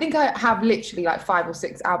created, I think I have literally like 5 or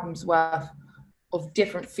 6 albums worth of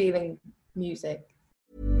different feeling music.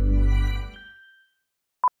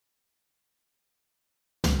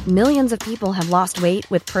 Millions of people have lost weight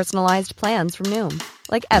with personalized plans from Noom.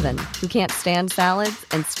 Like Evan, who can't stand salads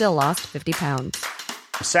and still lost 50 pounds.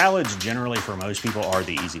 Salads generally for most people are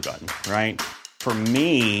the easy button, right? For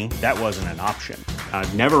me, that wasn't an option.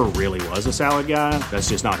 I never really was a salad guy. That's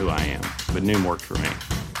just not who I am. But Noom worked for me.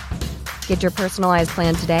 Get your personalized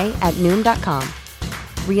plan today at Noom.com.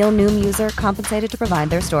 Real Noom user compensated to provide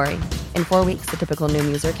their story. In 4 weeks, the typical Noom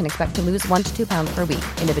user can expect to lose 1 to 2 pounds per week.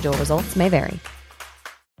 Individual results may vary.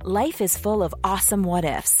 Life is full of awesome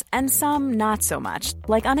what-ifs, and some not so much,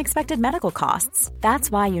 like unexpected medical costs. That's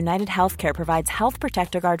why United Healthcare provides Health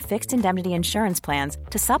Protector Guard fixed indemnity insurance plans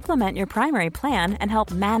to supplement your primary plan and help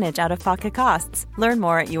manage out-of-pocket costs. Learn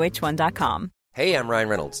more at uh1.com. Hey, I'm Ryan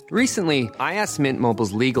Reynolds. Recently, I asked Mint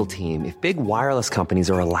Mobile's legal team if big wireless companies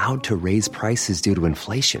are allowed to raise prices due to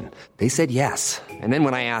inflation. They said yes. And then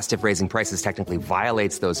when I asked if raising prices technically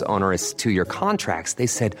violates those onerous 2-year contracts, they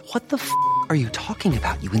said, "What the f*** are you talking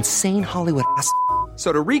about, you insane Hollywood ass?"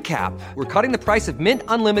 So to recap, we're cutting the price of Mint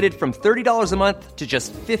Unlimited from $30 a month to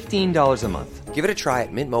just $15 a month. Give it a try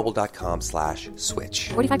at mintmobile.com/switch.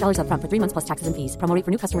 $45 up front for 3 months plus taxes and fees. Promo rate for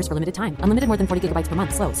new customers for limited time. Unlimited more than 40 gigabytes per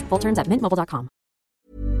month. Slows full terms at mintmobile.com.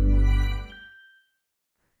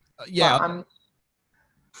 Yeah.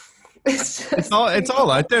 It's all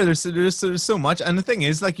out there. There's so much. And the thing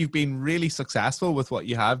is, like, you've been really successful with what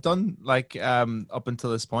you have done, like, up until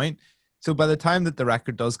this point. So by the time that the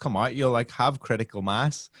record does come out, you'll like have critical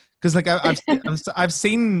mass. Because like I've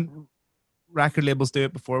seen record labels do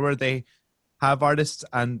it before, where they have artists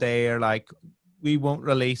and they are like, we won't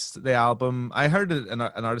release the album. I heard an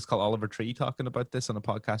artist called Oliver Tree talking about this on a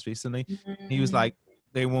podcast recently. He was like,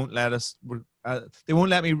 they won't let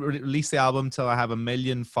me release the album till I have 1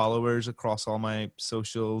 million followers across all my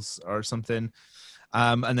socials or something.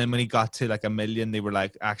 And then when he got to like 1 million, they were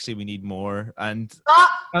like, actually, we need more. And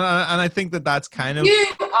I think that's kind of... You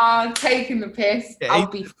are taking the piss. I'll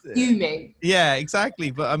be fuming. Yeah,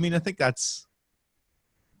 exactly. But I mean, I think that's...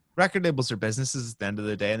 Record labels are businesses at the end of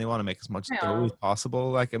the day, and they want to make as much dough as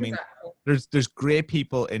possible. Like, I mean, there's great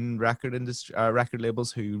people in record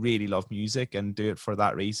labels who really love music and do it for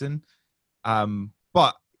that reason.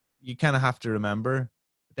 But you kind of have to remember,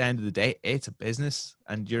 at the end of the day, it's a business,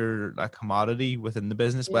 and you're a commodity within the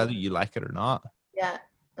business, whether you like it or not. Yeah,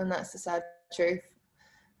 and that's the sad truth.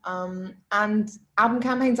 And album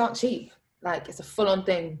campaigns aren't cheap. Like, it's a full-on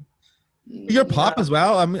thing. You're pop as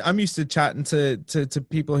well. I'm used to chatting to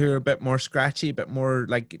people who are a bit more scratchy, a bit more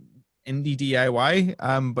like indie DIY.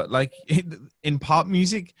 But like in pop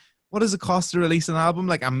music, what does it cost to release an album?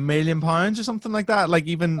 Like £1 million or something like that? Like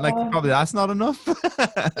even like probably that's not enough.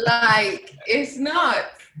 Like, it's not.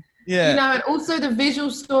 Yeah. You know, and also the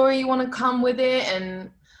visual story you want to come with it,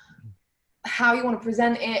 and how you want to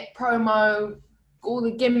present it, promo, all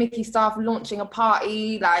the gimmicky stuff, launching a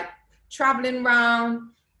party, like traveling around.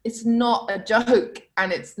 It's not a joke,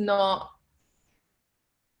 and it's not,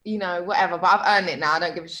 you know, whatever. But I've earned it now. I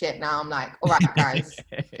don't give a shit now. I'm like, all right, guys.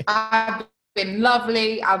 I've been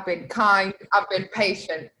lovely. I've been kind. I've been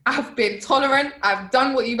patient. I've been tolerant. I've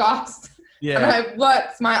done what you've asked. Yeah. And I've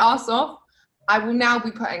worked my ass off. I will now be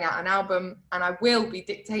putting out an album, and I will be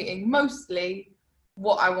dictating mostly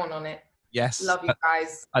what I want on it. Yes. Love you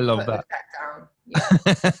guys. I love that. Down.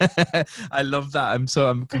 Yeah. I love that.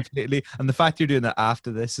 I'm completely, and the fact you're doing that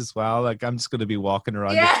after this as well, like I'm just going to be walking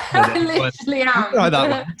around. Yeah, I literally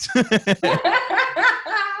am.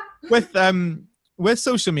 With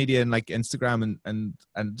social media and like Instagram and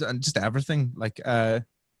just everything, like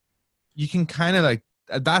you can kind of like,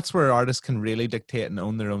 that's where artists can really dictate and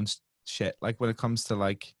own their own shit. Like when it comes to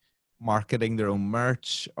like marketing their own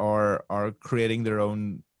merch or creating their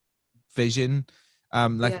own vision,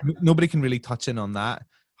 nobody can really touch in on that.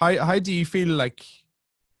 How do you feel like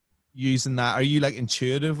using that? Are you like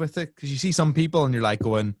intuitive with it? Because you see some people and you're like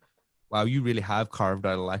going, wow, you really have carved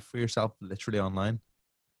out a life for yourself literally online.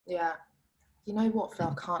 Yeah, You know what, Phil?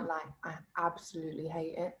 I can't lie. I absolutely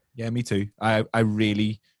hate it. Yeah, me too. I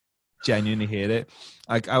really genuinely hate it.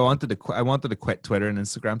 Like I wanted to quit Twitter and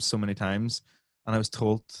Instagram so many times, and I was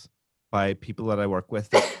told by people that I work with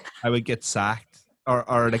that I would get sacked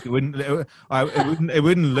or like it wouldn't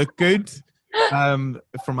look good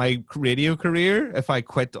for my radio career if I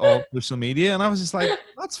quit all social media. And I was just like,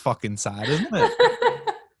 that's fucking sad, isn't it?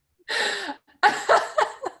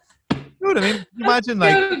 You know what I mean? Imagine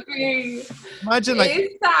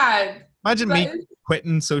it's sad. Imagine me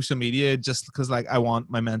quitting social media just because like I want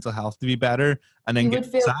my mental health to be better, and then get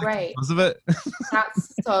sacked because of it.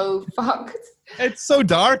 That's so fucked. It's so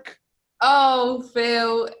dark. Oh,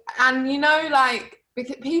 Phil. And you know, like,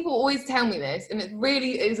 because people always tell me this, and it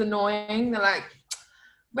really is annoying. They're like,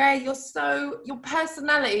 Ray, your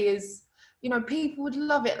personality is, you know, people would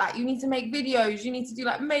love it. Like, you need to make videos, you need to do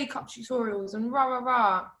like makeup tutorials and rah, rah,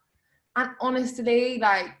 rah. And honestly,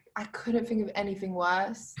 like, I couldn't think of anything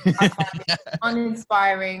worse. I find it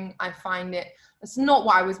uninspiring. I find it's not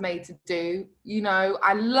what I was made to do. You know,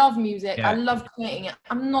 I love music. I love creating it.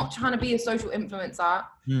 I'm not trying to be a social influencer.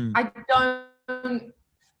 I don't.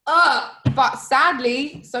 But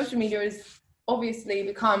sadly, social media has obviously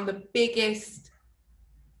become the biggest,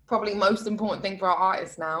 probably most important thing for our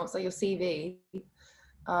artists now. So your CV.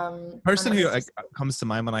 Person who comes to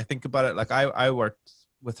mind when I think about it, like I worked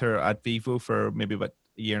with her at Vivo for maybe about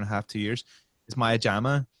a year and a half, 2 years, is Maya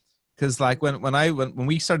Jama. Because like when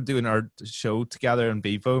we started doing our show together in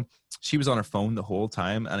Vivo, she was on her phone the whole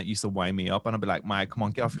time, and it used to wind me up. And I'd be like, Maya, come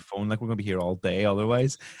on, get off your phone. Like, we're gonna be here all day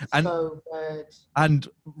otherwise. And so good. And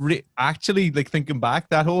actually, like, thinking back,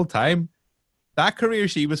 that whole time, that career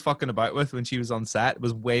she was fucking about with when she was on set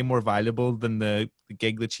was way more valuable than the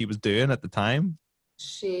gig that she was doing at the time.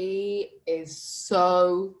 She is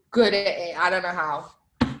so good at it. I don't know how.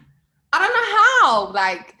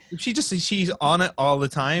 Like, she's on it all the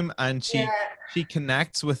time, and she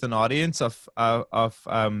connects with an audience of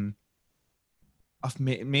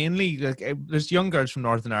mainly, like, there's young girls from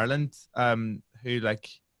Northern Ireland who like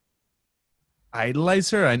idolize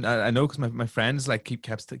her. I know, because my friends like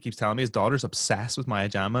keeps telling me his daughter's obsessed with Maya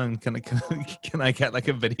Jama, and can I get like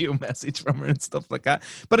a video message from her and stuff like that.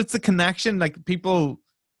 But it's a connection. Like, people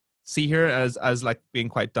see her as like being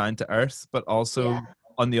quite down to earth, but also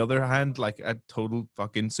on the other hand, like a total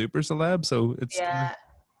fucking super celeb. So it's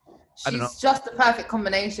she's just the perfect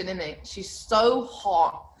combination, isn't it? She's so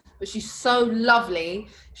hot, but she's so lovely.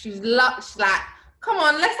 She's like, come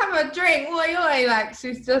on, let's have a drink. Oi, oi. Like,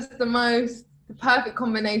 she's just the perfect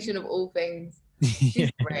combination of all things.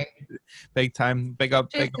 She's great. Big time. Big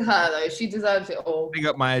up. Cheers to her, though. She deserves it all. Big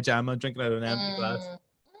up Maya Jama, drinking out of an empty glass.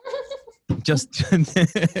 Just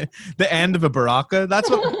the end of a Baraka. That's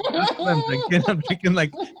what I'm thinking. I'm thinking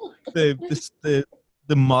like the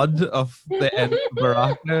mud of the end of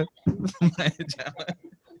Baraka.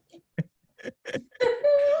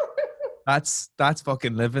 That's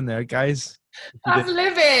fucking living there, guys. That's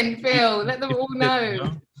living, Phil. Let them all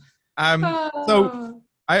know. So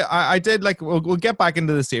I did, like, we'll get back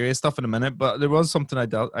into the serious stuff in a minute, but there was something I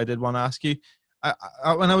did want to ask you. I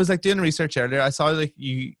when I was like doing research earlier, I saw like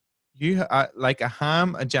you like a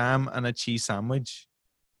ham, a jam, and a cheese sandwich.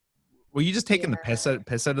 Were you just taking the piss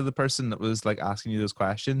out of the person that was like asking you those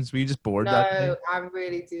questions? Were you just bored? No, I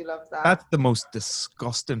really do love that. That's the most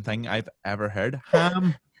disgusting thing I've ever heard.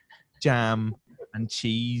 Ham, jam, and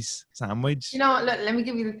cheese sandwich. You know what? Look, let me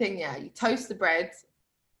give you the thing. Yeah, you toast the bread,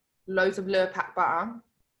 loads of Lurpak butter,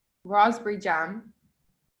 raspberry jam.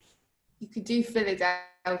 You could do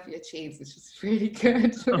Philadelphia cheese, which is really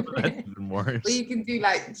good. That's even worse. Or you can do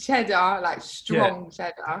like cheddar, like strong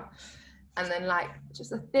cheddar, and then like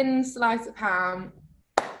just a thin slice of ham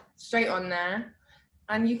straight on there.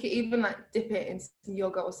 And you could even like dip it in some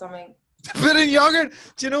yogurt or something. Dip it in yogurt?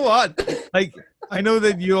 Do you know what? Like, I know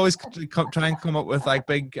that you always try and come up with like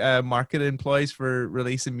big market employees for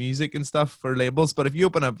releasing music and stuff for labels, but if you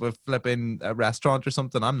open up a flipping restaurant or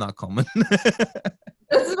something, I'm not coming.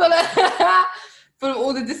 For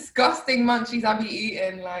all the disgusting munchies I've been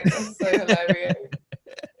eating, like, that's so hilarious.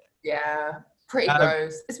 Yeah, pretty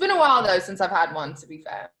gross. It's been a while though since I've had one, to be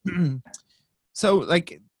fair. So,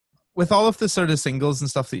 like, with all of the sort of singles and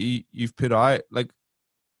stuff that you've put out, like,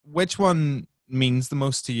 which one means the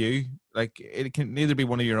most to you? Like, it can either be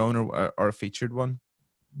one of your own or a featured one.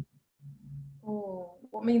 Oh,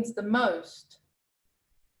 what means the most?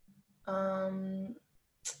 That's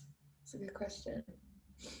a good question.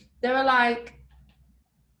 There are like,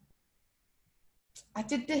 I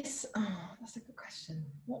did this. Oh, that's a good question.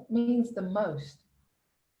 What means the most?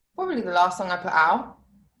 Probably the last song I put out.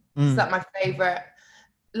 It's like my favorite.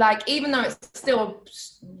 like, even though it's still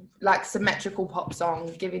like symmetrical pop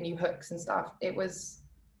song, giving you hooks and stuff, it was,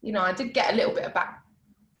 you know, I did get a little bit of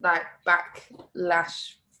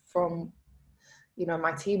backlash from, you know,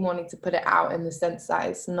 my team wanting to put it out in the sense that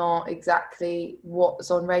it's not exactly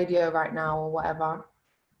what's on radio right now or whatever.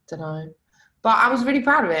 Don't know. But I was really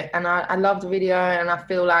proud of it, and I loved the video, and I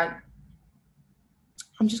feel like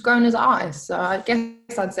I'm just growing as an artist. So I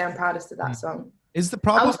guess I'd say I'm proudest of that song. Is the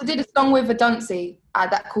problem? I also did a song with Adunsi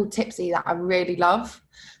that called Tipsy that I really love,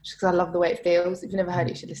 just because I love the way it feels. If you've never heard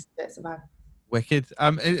it, you should listen to it. It's a vibe. Wicked.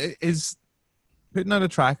 Is putting out a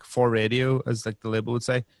track for radio, as like the label would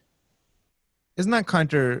say, isn't that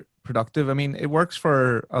counterproductive? I mean, it works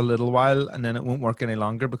for a little while and then it won't work any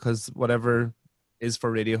longer because whatever is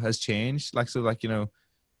for radio has changed. Like, so like, you know,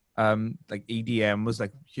 like EDM was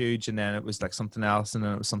like huge, and then it was like something else, and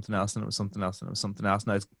then it was something else, and it was something else, and it was something else.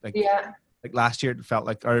 Now it's like, like last year it felt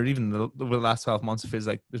like, or even over the last 12 months, it feels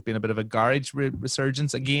like there's been a bit of a garage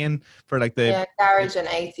resurgence again for like the garage and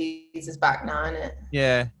 80s is back now, isn't it?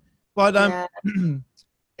 Yeah, but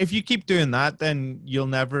if you keep doing that, then you'll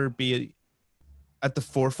never be at the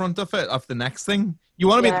forefront of it, of the next thing. You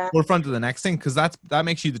want to be at the forefront of the next thing, because that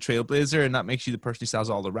makes you the trailblazer, and that makes you the person who sells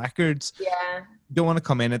all the records. Yeah. You don't want to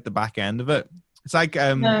come in at the back end of it. It's like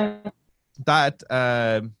that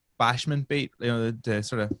Bashment beat, you know, the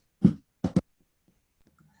sort of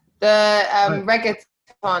the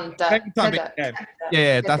reggaeton.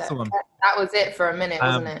 Yeah, that's the one. That was it for a minute,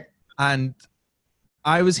 wasn't it? And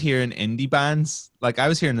I was hearing indie bands, like I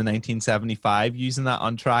was hearing the 1975 using that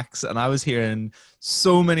on tracks, and I was hearing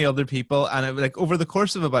so many other people, and it was like over the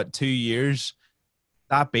course of about 2 years,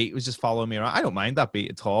 that beat was just following me around. I don't mind that beat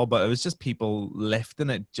at all, but it was just people lifting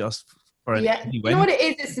it just for an indie win. You know what it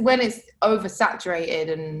is? It's when it's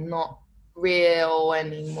oversaturated and not real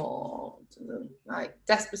anymore. Like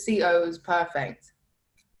Despacito is perfect.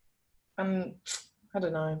 I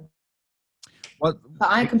don't know. What? But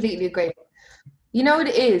I completely agree. You know what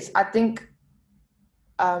it is? I think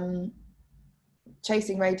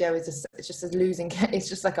chasing radio is just a losing. It's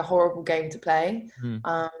just like a horrible game to play.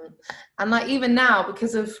 And like even now,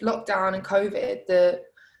 because of lockdown and COVID, the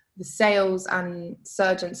sales and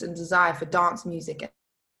surgence and desire for dance music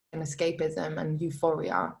and escapism and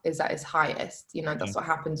euphoria is at its highest. You know, that's what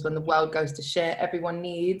happens when the world goes to shit. Everyone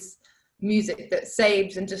needs music that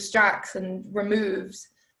saves and distracts and removes.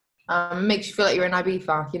 Makes you feel like you're in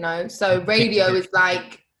Ibiza, you know? So radio is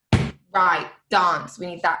like, right, dance. We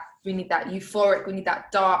need that euphoric, we need that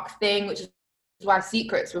dark thing, which is why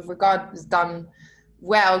Secrets with Regard was done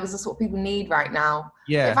well, because that's what people need right now.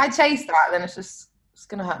 Yeah. If I chase that, then it's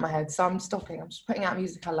going to hurt my head. So I'm stopping. I'm just putting out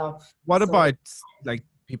music I love. What about like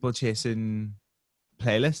people chasing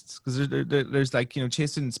playlists? Because there's like, you know,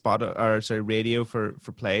 chasing radio for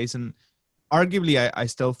plays, and arguably, I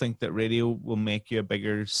still think that radio will make you a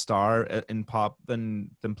bigger star in pop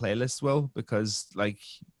than playlists will, because like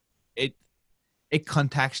it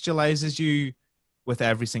contextualizes you with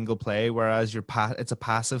every single play, whereas it's a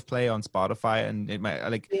passive play on Spotify, and it might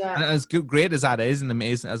and as great as that is, and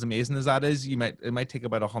amazing as that is, it might take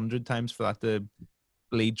about 100 times for that to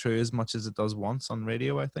bleed through as much as it does once on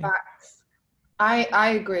radio, I think. I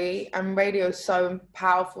agree, and radio is so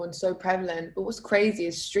powerful and so prevalent, but what's crazy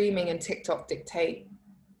is streaming and TikTok dictate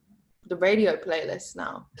the radio playlist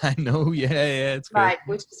now. I know, yeah, it's great. Like,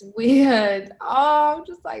 which is weird. Oh, I'm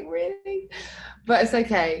just like, really? But it's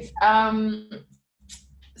okay.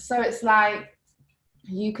 So it's like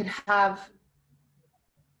you could have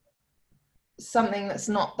something that's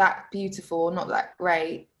not that beautiful, not that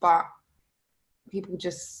great, but people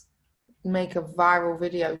just make a viral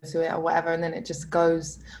video to it or whatever, and then it just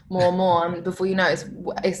goes more and more, and before you know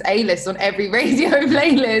it's A-list on every radio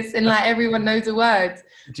playlist, and like everyone knows the words.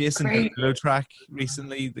 Jason Derulo track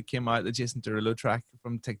recently that came out, the Jason Derulo track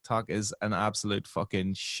from TikTok is an absolute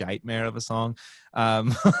fucking shitmare of a song.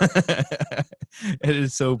 It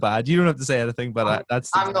is so bad. You don't have to say anything, but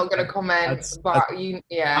I'm not going to comment, but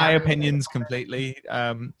my opinions completely.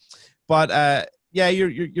 But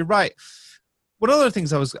you're right. One of the other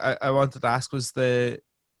things I wanted to ask was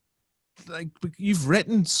you've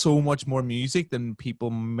written so much more music than people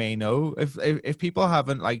may know. If people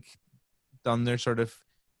haven't like done their sort of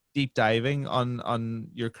deep diving on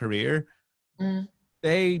your career,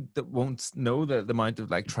 they won't know the amount of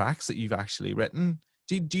like tracks that you've actually written.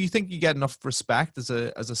 Do you think you get enough respect as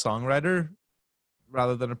a songwriter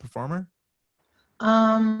rather than a performer?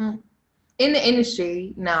 In the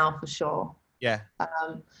industry now, for sure. Yeah.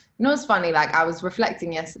 You know what's funny? Like, I was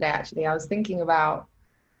reflecting yesterday, actually. I was thinking about,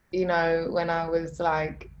 you know, when I was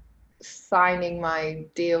like signing my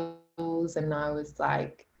deals, and I was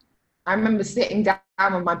like I remember sitting down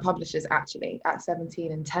with my publishers actually at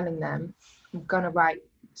 17 and telling them I'm gonna write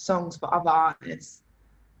songs for other artists,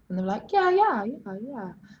 and they're like, yeah.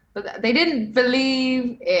 But they didn't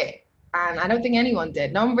believe it, and I don't think anyone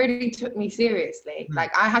did. No one really took me seriously.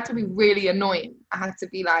 Like I had to be really annoying. I had to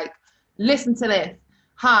be like, listen to this.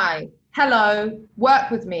 Hi, hello, work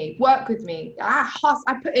with me. I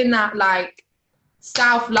put in that like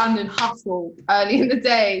South London hustle early in the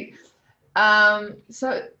day.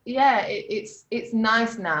 So yeah, it's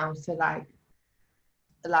nice now to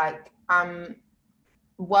like I'm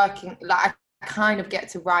working, like I kind of get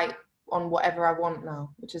to write on whatever I want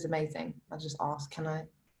now, which is amazing. I just ask, can I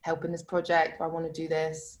help in this project? I want to do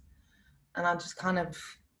this, and I just kind of,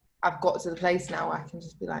 I've got to the place now where I can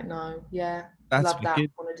just be like, no, yeah, that's love that, I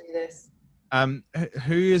wicked. want to do this.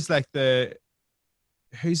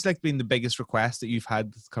 Who's been the biggest request that you've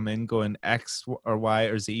had that's come in going X or Y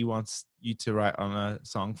or Z wants you to write on a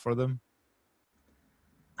song for them?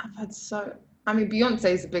 I've had Beyonce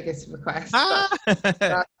is the biggest request. But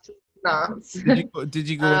that's nuts. Did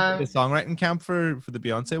you go into the songwriting camp for the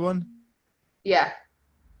Beyonce one? Yeah.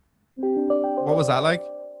 What was that like?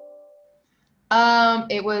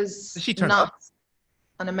 It was nuts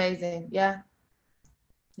and amazing. Yeah.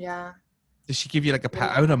 Does she give you like a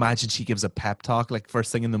pep? I would imagine she gives a pep talk like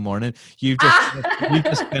first thing in the morning. You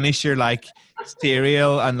just finished your like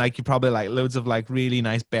cereal and like you probably like loads of like really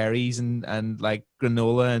nice berries and like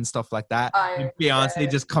granola and stuff like that. And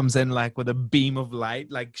Beyonce just comes in like with a beam of light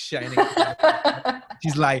like shining.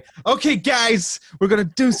 She's like, okay guys, we're gonna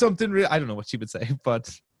do something real. I don't know what she would say,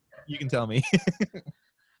 but you can tell me.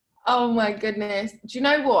 Oh my goodness. Do you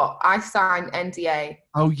know what? I signed NDA.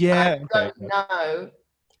 Oh yeah. I don't know.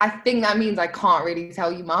 I think that means I can't really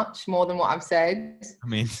tell you much more than what I've said. I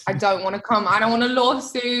mean, I don't want a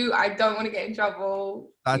lawsuit. I don't want to get in trouble.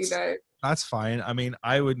 That's fine. I mean,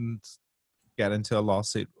 I wouldn't get into a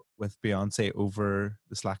lawsuit with Beyonce over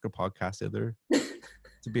the Slacker podcast either,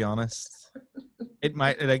 to be honest. It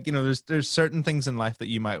might, like, you know, there's certain things in life that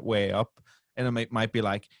you might weigh up, and it might be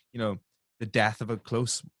like, you know, the death of a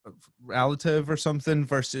close relative or something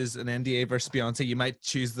versus an NDA versus Beyonce. You might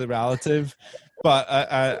choose the relative, but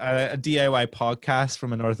a DIY podcast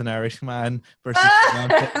from a Northern Irish man versus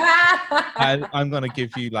Beyonce, I'm going to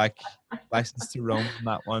give you like license to roam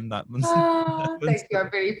on that one. Thank you. I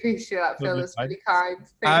really appreciate that, Phil. That's really kind.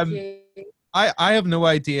 Thank you. I have no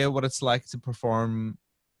idea what it's like to perform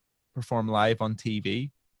live on TV.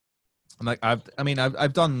 And like I've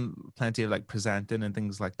done plenty of like presenting and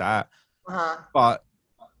things like that. But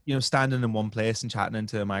you know, standing in one place and chatting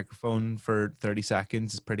into a microphone for 30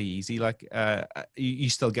 seconds is pretty easy. Like you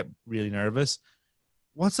still get really nervous.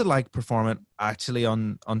 What's it like performing actually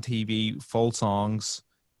on TV, full songs,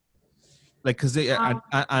 like because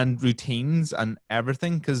and routines and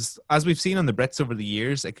everything? Because as we've seen on the Brits over the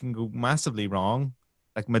years, it can go massively wrong.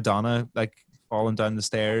 Like Madonna, like falling down the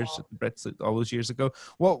stairs at the Brits all those years ago.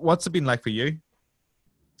 What's it been like for you?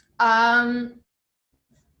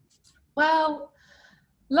 Well,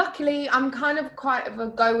 luckily, I'm kind of quite of a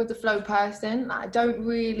go with the flow person. I don't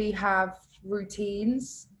really have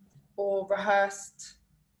routines or rehearsed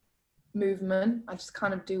movement. I just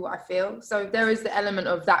kind of do what I feel. So there is the element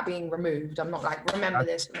of that being removed. I'm not like, remember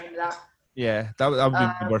this, remember that. Yeah, that would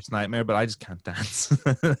be the worst nightmare, but I just can't dance.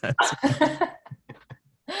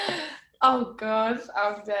 Oh gosh,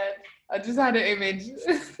 I'm dead. I just had an image.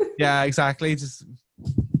 Yeah, exactly. Just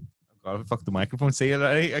God, fuck the microphone. See it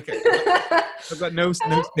already? Okay. I've got no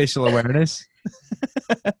spatial awareness.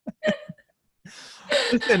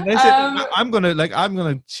 listen. I'm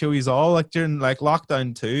gonna show you all like during like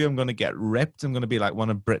lockdown 2. I'm gonna get ripped. I'm gonna be like one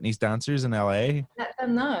of Britney's dancers in LA. Let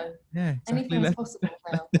them know. Yeah, exactly. Anything's possible.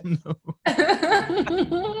 Let them know. I'm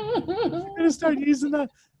gonna start using that.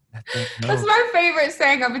 That's my favorite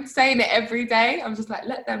saying. I've been saying it every day. I'm just like,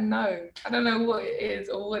 let them know. I don't know what it is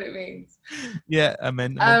or what it means. Yeah, I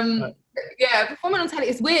mean, yeah, performing on telly,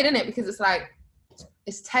 it's weird, isn't it? Because it's like,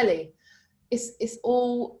 it's telly. It's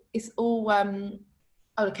all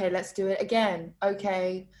okay, let's do it again.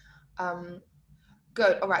 Okay,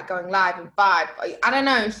 good. All right, going live and vibe. I don't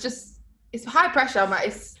know. It's high pressure. I'm like,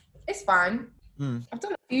 it's fine. I've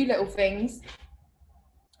done a few little things.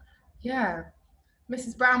 Yeah.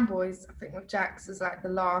 Mrs. Brown Boys, I think with Jax is like the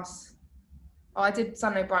last. Oh, I did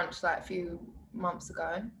Sunday Brunch like a few months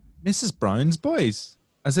ago. Mrs. Brown's Boys,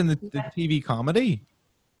 as in the TV comedy.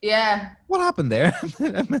 Yeah. What happened there?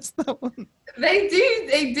 I missed that one. They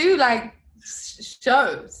do like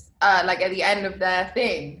shows, like at the end of their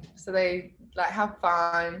thing. So they like have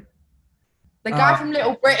fun. The guy from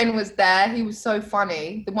Little Britain was there. He was so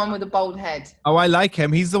funny. The one with the bald head. Oh, I like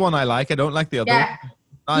him. He's the one I like. I don't like the other one.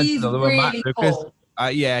 He's really cool.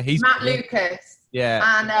 Yeah, he's Matt Lucas.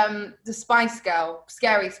 Yeah. And the Spice Girl,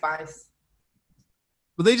 Scary Spice.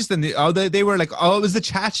 Well, they just didn't. They were like, oh, it was the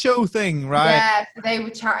chat show thing, right? Yeah, so they were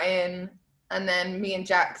chatting, and then me and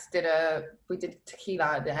Jax did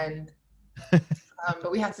tequila at the end.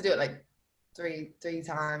 But we had to do it like three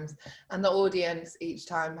times, and the audience each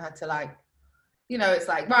time had to like, it's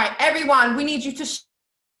like, right, everyone, we need you to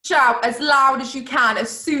shout as loud as you can as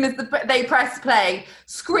soon as they press play.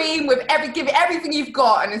 Scream give it everything you've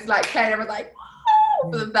got, and it's like playing. Everyone's like,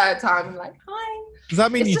 woo! For the third time. I'm like, hi. Does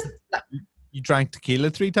that mean you drank tequila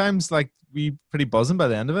 3 times? Like, were you pretty buzzing by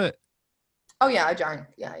the end of it? Oh yeah, I drank.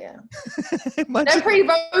 Yeah. They're pretty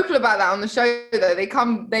vocal about that on the show, though. They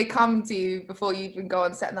come to you before you even go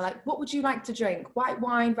on set, and they're like, "What would you like to drink? White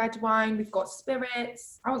wine, red wine? We've got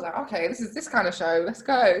spirits." I was like, "Okay, this is this kind of show. Let's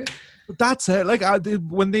go." That's it. Like,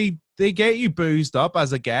 when they get you boozed up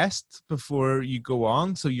as a guest before you go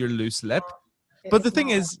on, so you're loose lipped. But the thing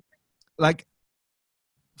is, like,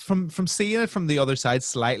 from seeing it from the other side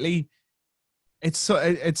slightly, it's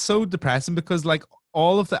so depressing because like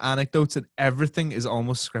all of the anecdotes and everything is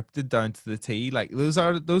almost scripted down to the T. Like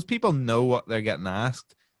those people know what they're getting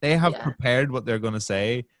asked. They have prepared what they're going to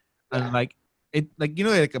say, and like it, like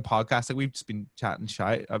like a podcast. Like we've just been chatting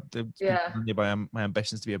shit. I've been telling you about my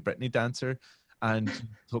ambitions to be a Britney dancer, and you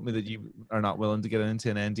told me that you are not willing to get into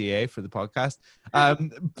an NDA for the podcast.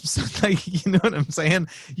 So like, you know what I'm saying?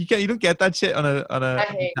 You don't get that shit on a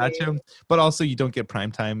chat show, but also you don't get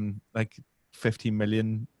primetime like 15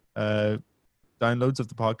 million downloads of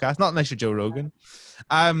the podcast, not unless you're Joe Rogan.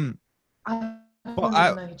 I don't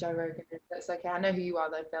know who Joe Rogan is. That's okay. I know who you are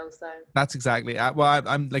though, Phil. So that's exactly.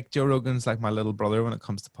 I'm like, Joe Rogan's like my little brother when it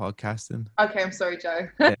comes to podcasting. Okay, I'm sorry, Joe.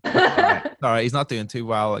 All right, he's not doing too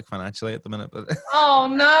well like financially at the minute, but oh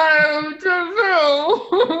no, Joe.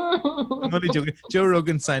 I'm only joking. Joe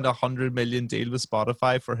Rogan signed a $100 million deal with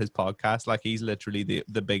Spotify for his podcast. Like he's literally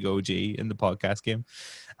the big OG in the podcast game.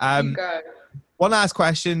 One last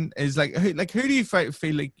question is like who do you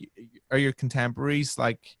feel like are your contemporaries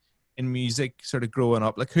like in music sort of growing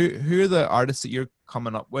up? Like who are the artists that you're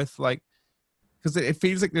coming up with? Like, because it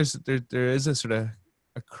feels like there is a sort of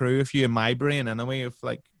a crew of you in my brain anyway of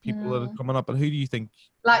like people that are coming up. But who do you think?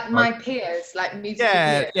 Like my peers, like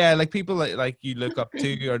music. Yeah, like people like you look up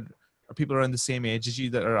to or people around the same age as you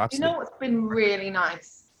that are absolutely. You know what's been really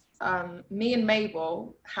nice? Me and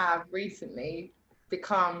Mabel have recently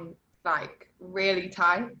become like really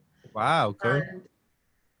tight. Wow, cool. And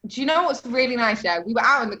do you know what's really nice? Yeah, we were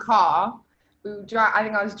out in the car. I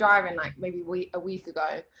think I was driving like maybe a week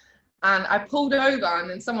ago, and I pulled over, and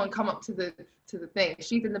then someone come up to the thing.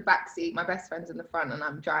 She's in the back seat, my best friend's in the front, and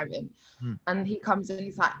I'm driving. And he comes in,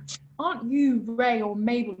 he's like, "Aren't you Ray or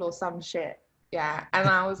Mabel or some shit?" Yeah, and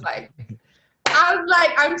I was like,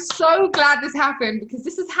 I'm so glad this happened because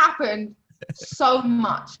this has happened so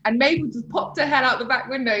much. And Mabel just popped her head out the back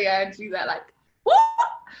window, and she's there like, what?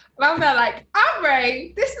 And I'm there like, I'm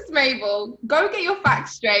Ray, this is Mabel, go get your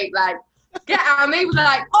facts straight, like, get out. And Mabel's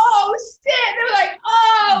like, oh shit. They were like,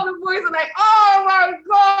 oh, the boys are like, oh my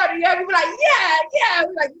God. Yeah, we were like, yeah. We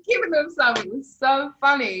were like giving them some. It was so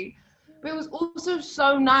funny. But it was also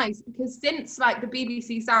so nice because since like the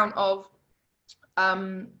BBC Sound of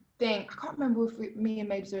thing, I can't remember if me and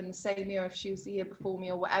Mabel were in the same year, if she was the year before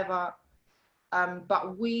me or whatever.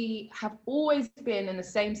 But we have always been in the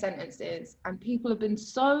same sentences, and people have been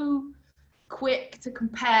so quick to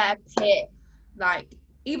compare Kit. Like,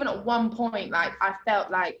 even at one point, like, I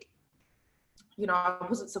felt like, I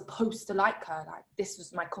wasn't supposed to like her. Like, this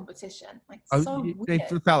was my competition. Like, so weird. They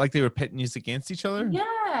felt like they were pitting you against each other?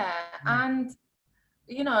 Yeah. And,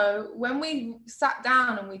 when we sat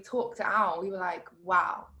down and we talked it out, we were like,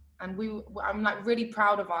 wow. And I'm like really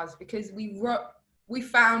proud of us because we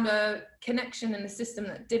found a connection in the system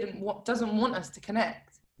that doesn't want us to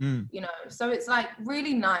connect, so it's like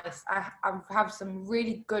really nice. I have some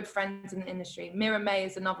really good friends in the industry. Mira May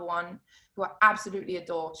is another one who I absolutely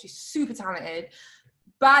adore. She's super talented,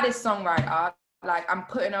 baddest songwriter. Like, I'm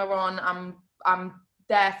putting her on, I'm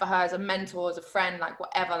there for her as a mentor, as a friend, like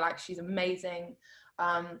whatever, like she's amazing.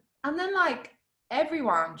 And then like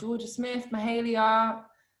everyone, Georgia Smith, Mahalia,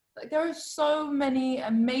 like there are so many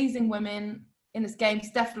amazing women in this game,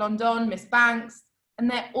 Steph London, Miss Banks, and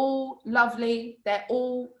they're all lovely. They're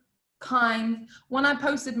all kind. When I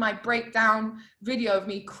posted my breakdown video of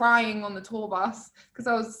me crying on the tour bus because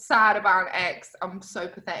I was sad about an ex, I'm so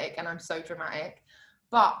pathetic and I'm so dramatic.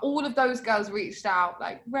 But all of those girls reached out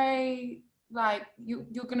like, Ray, like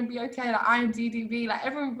you're gonna be okay. Like, I am DDB. Like,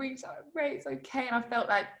 everyone reached out, Ray, it's okay. And I felt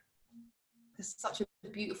like there's such a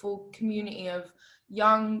beautiful community of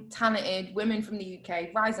young, talented women from the UK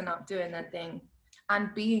rising up, doing their thing,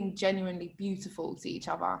 and being genuinely beautiful to each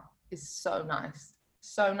other is so nice.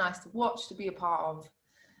 So nice to watch, to be a part of.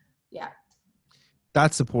 Yeah.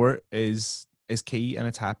 That support is key, and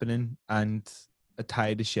it's happening, and a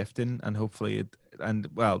tide is shifting, and hopefully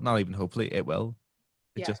not even hopefully, it will.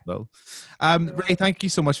 It just will. Ray, thank you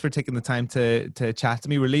so much for taking the time to chat to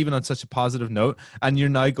me. We're leaving on such a positive note, and you're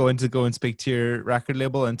now going to go and speak to your record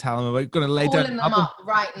label and tell them about going to lay down. Calling them up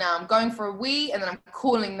right now. I'm going for a wee, and then I'm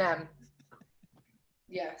calling them.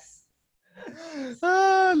 Yes.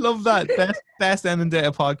 Love that. Best ending day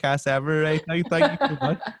of podcast ever, Ray. Thank you so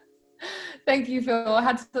much. Thank you, Phil. I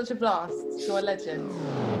had such a blast. You're a legend.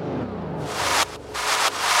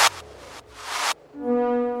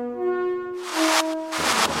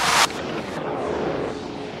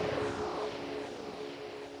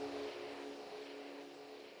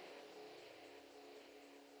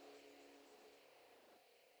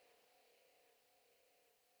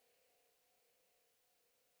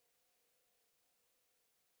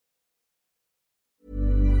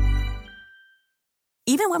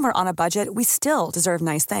 Even when we're on a budget, we still deserve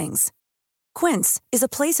nice things. Quince is a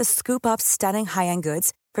place to scoop up stunning high-end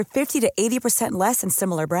goods for 50 to 80% less than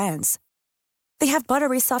similar brands. They have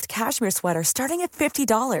buttery soft cashmere sweaters starting at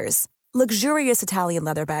 $50, luxurious Italian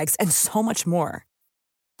leather bags, and so much more.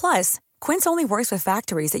 Plus, Quince only works with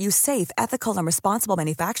factories that use safe, ethical, and responsible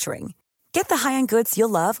manufacturing. Get the high-end goods you'll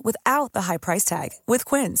love without the high price tag with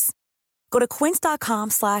Quince. Go to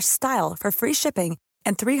quince.com/style for free shipping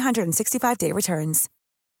and 365-day returns.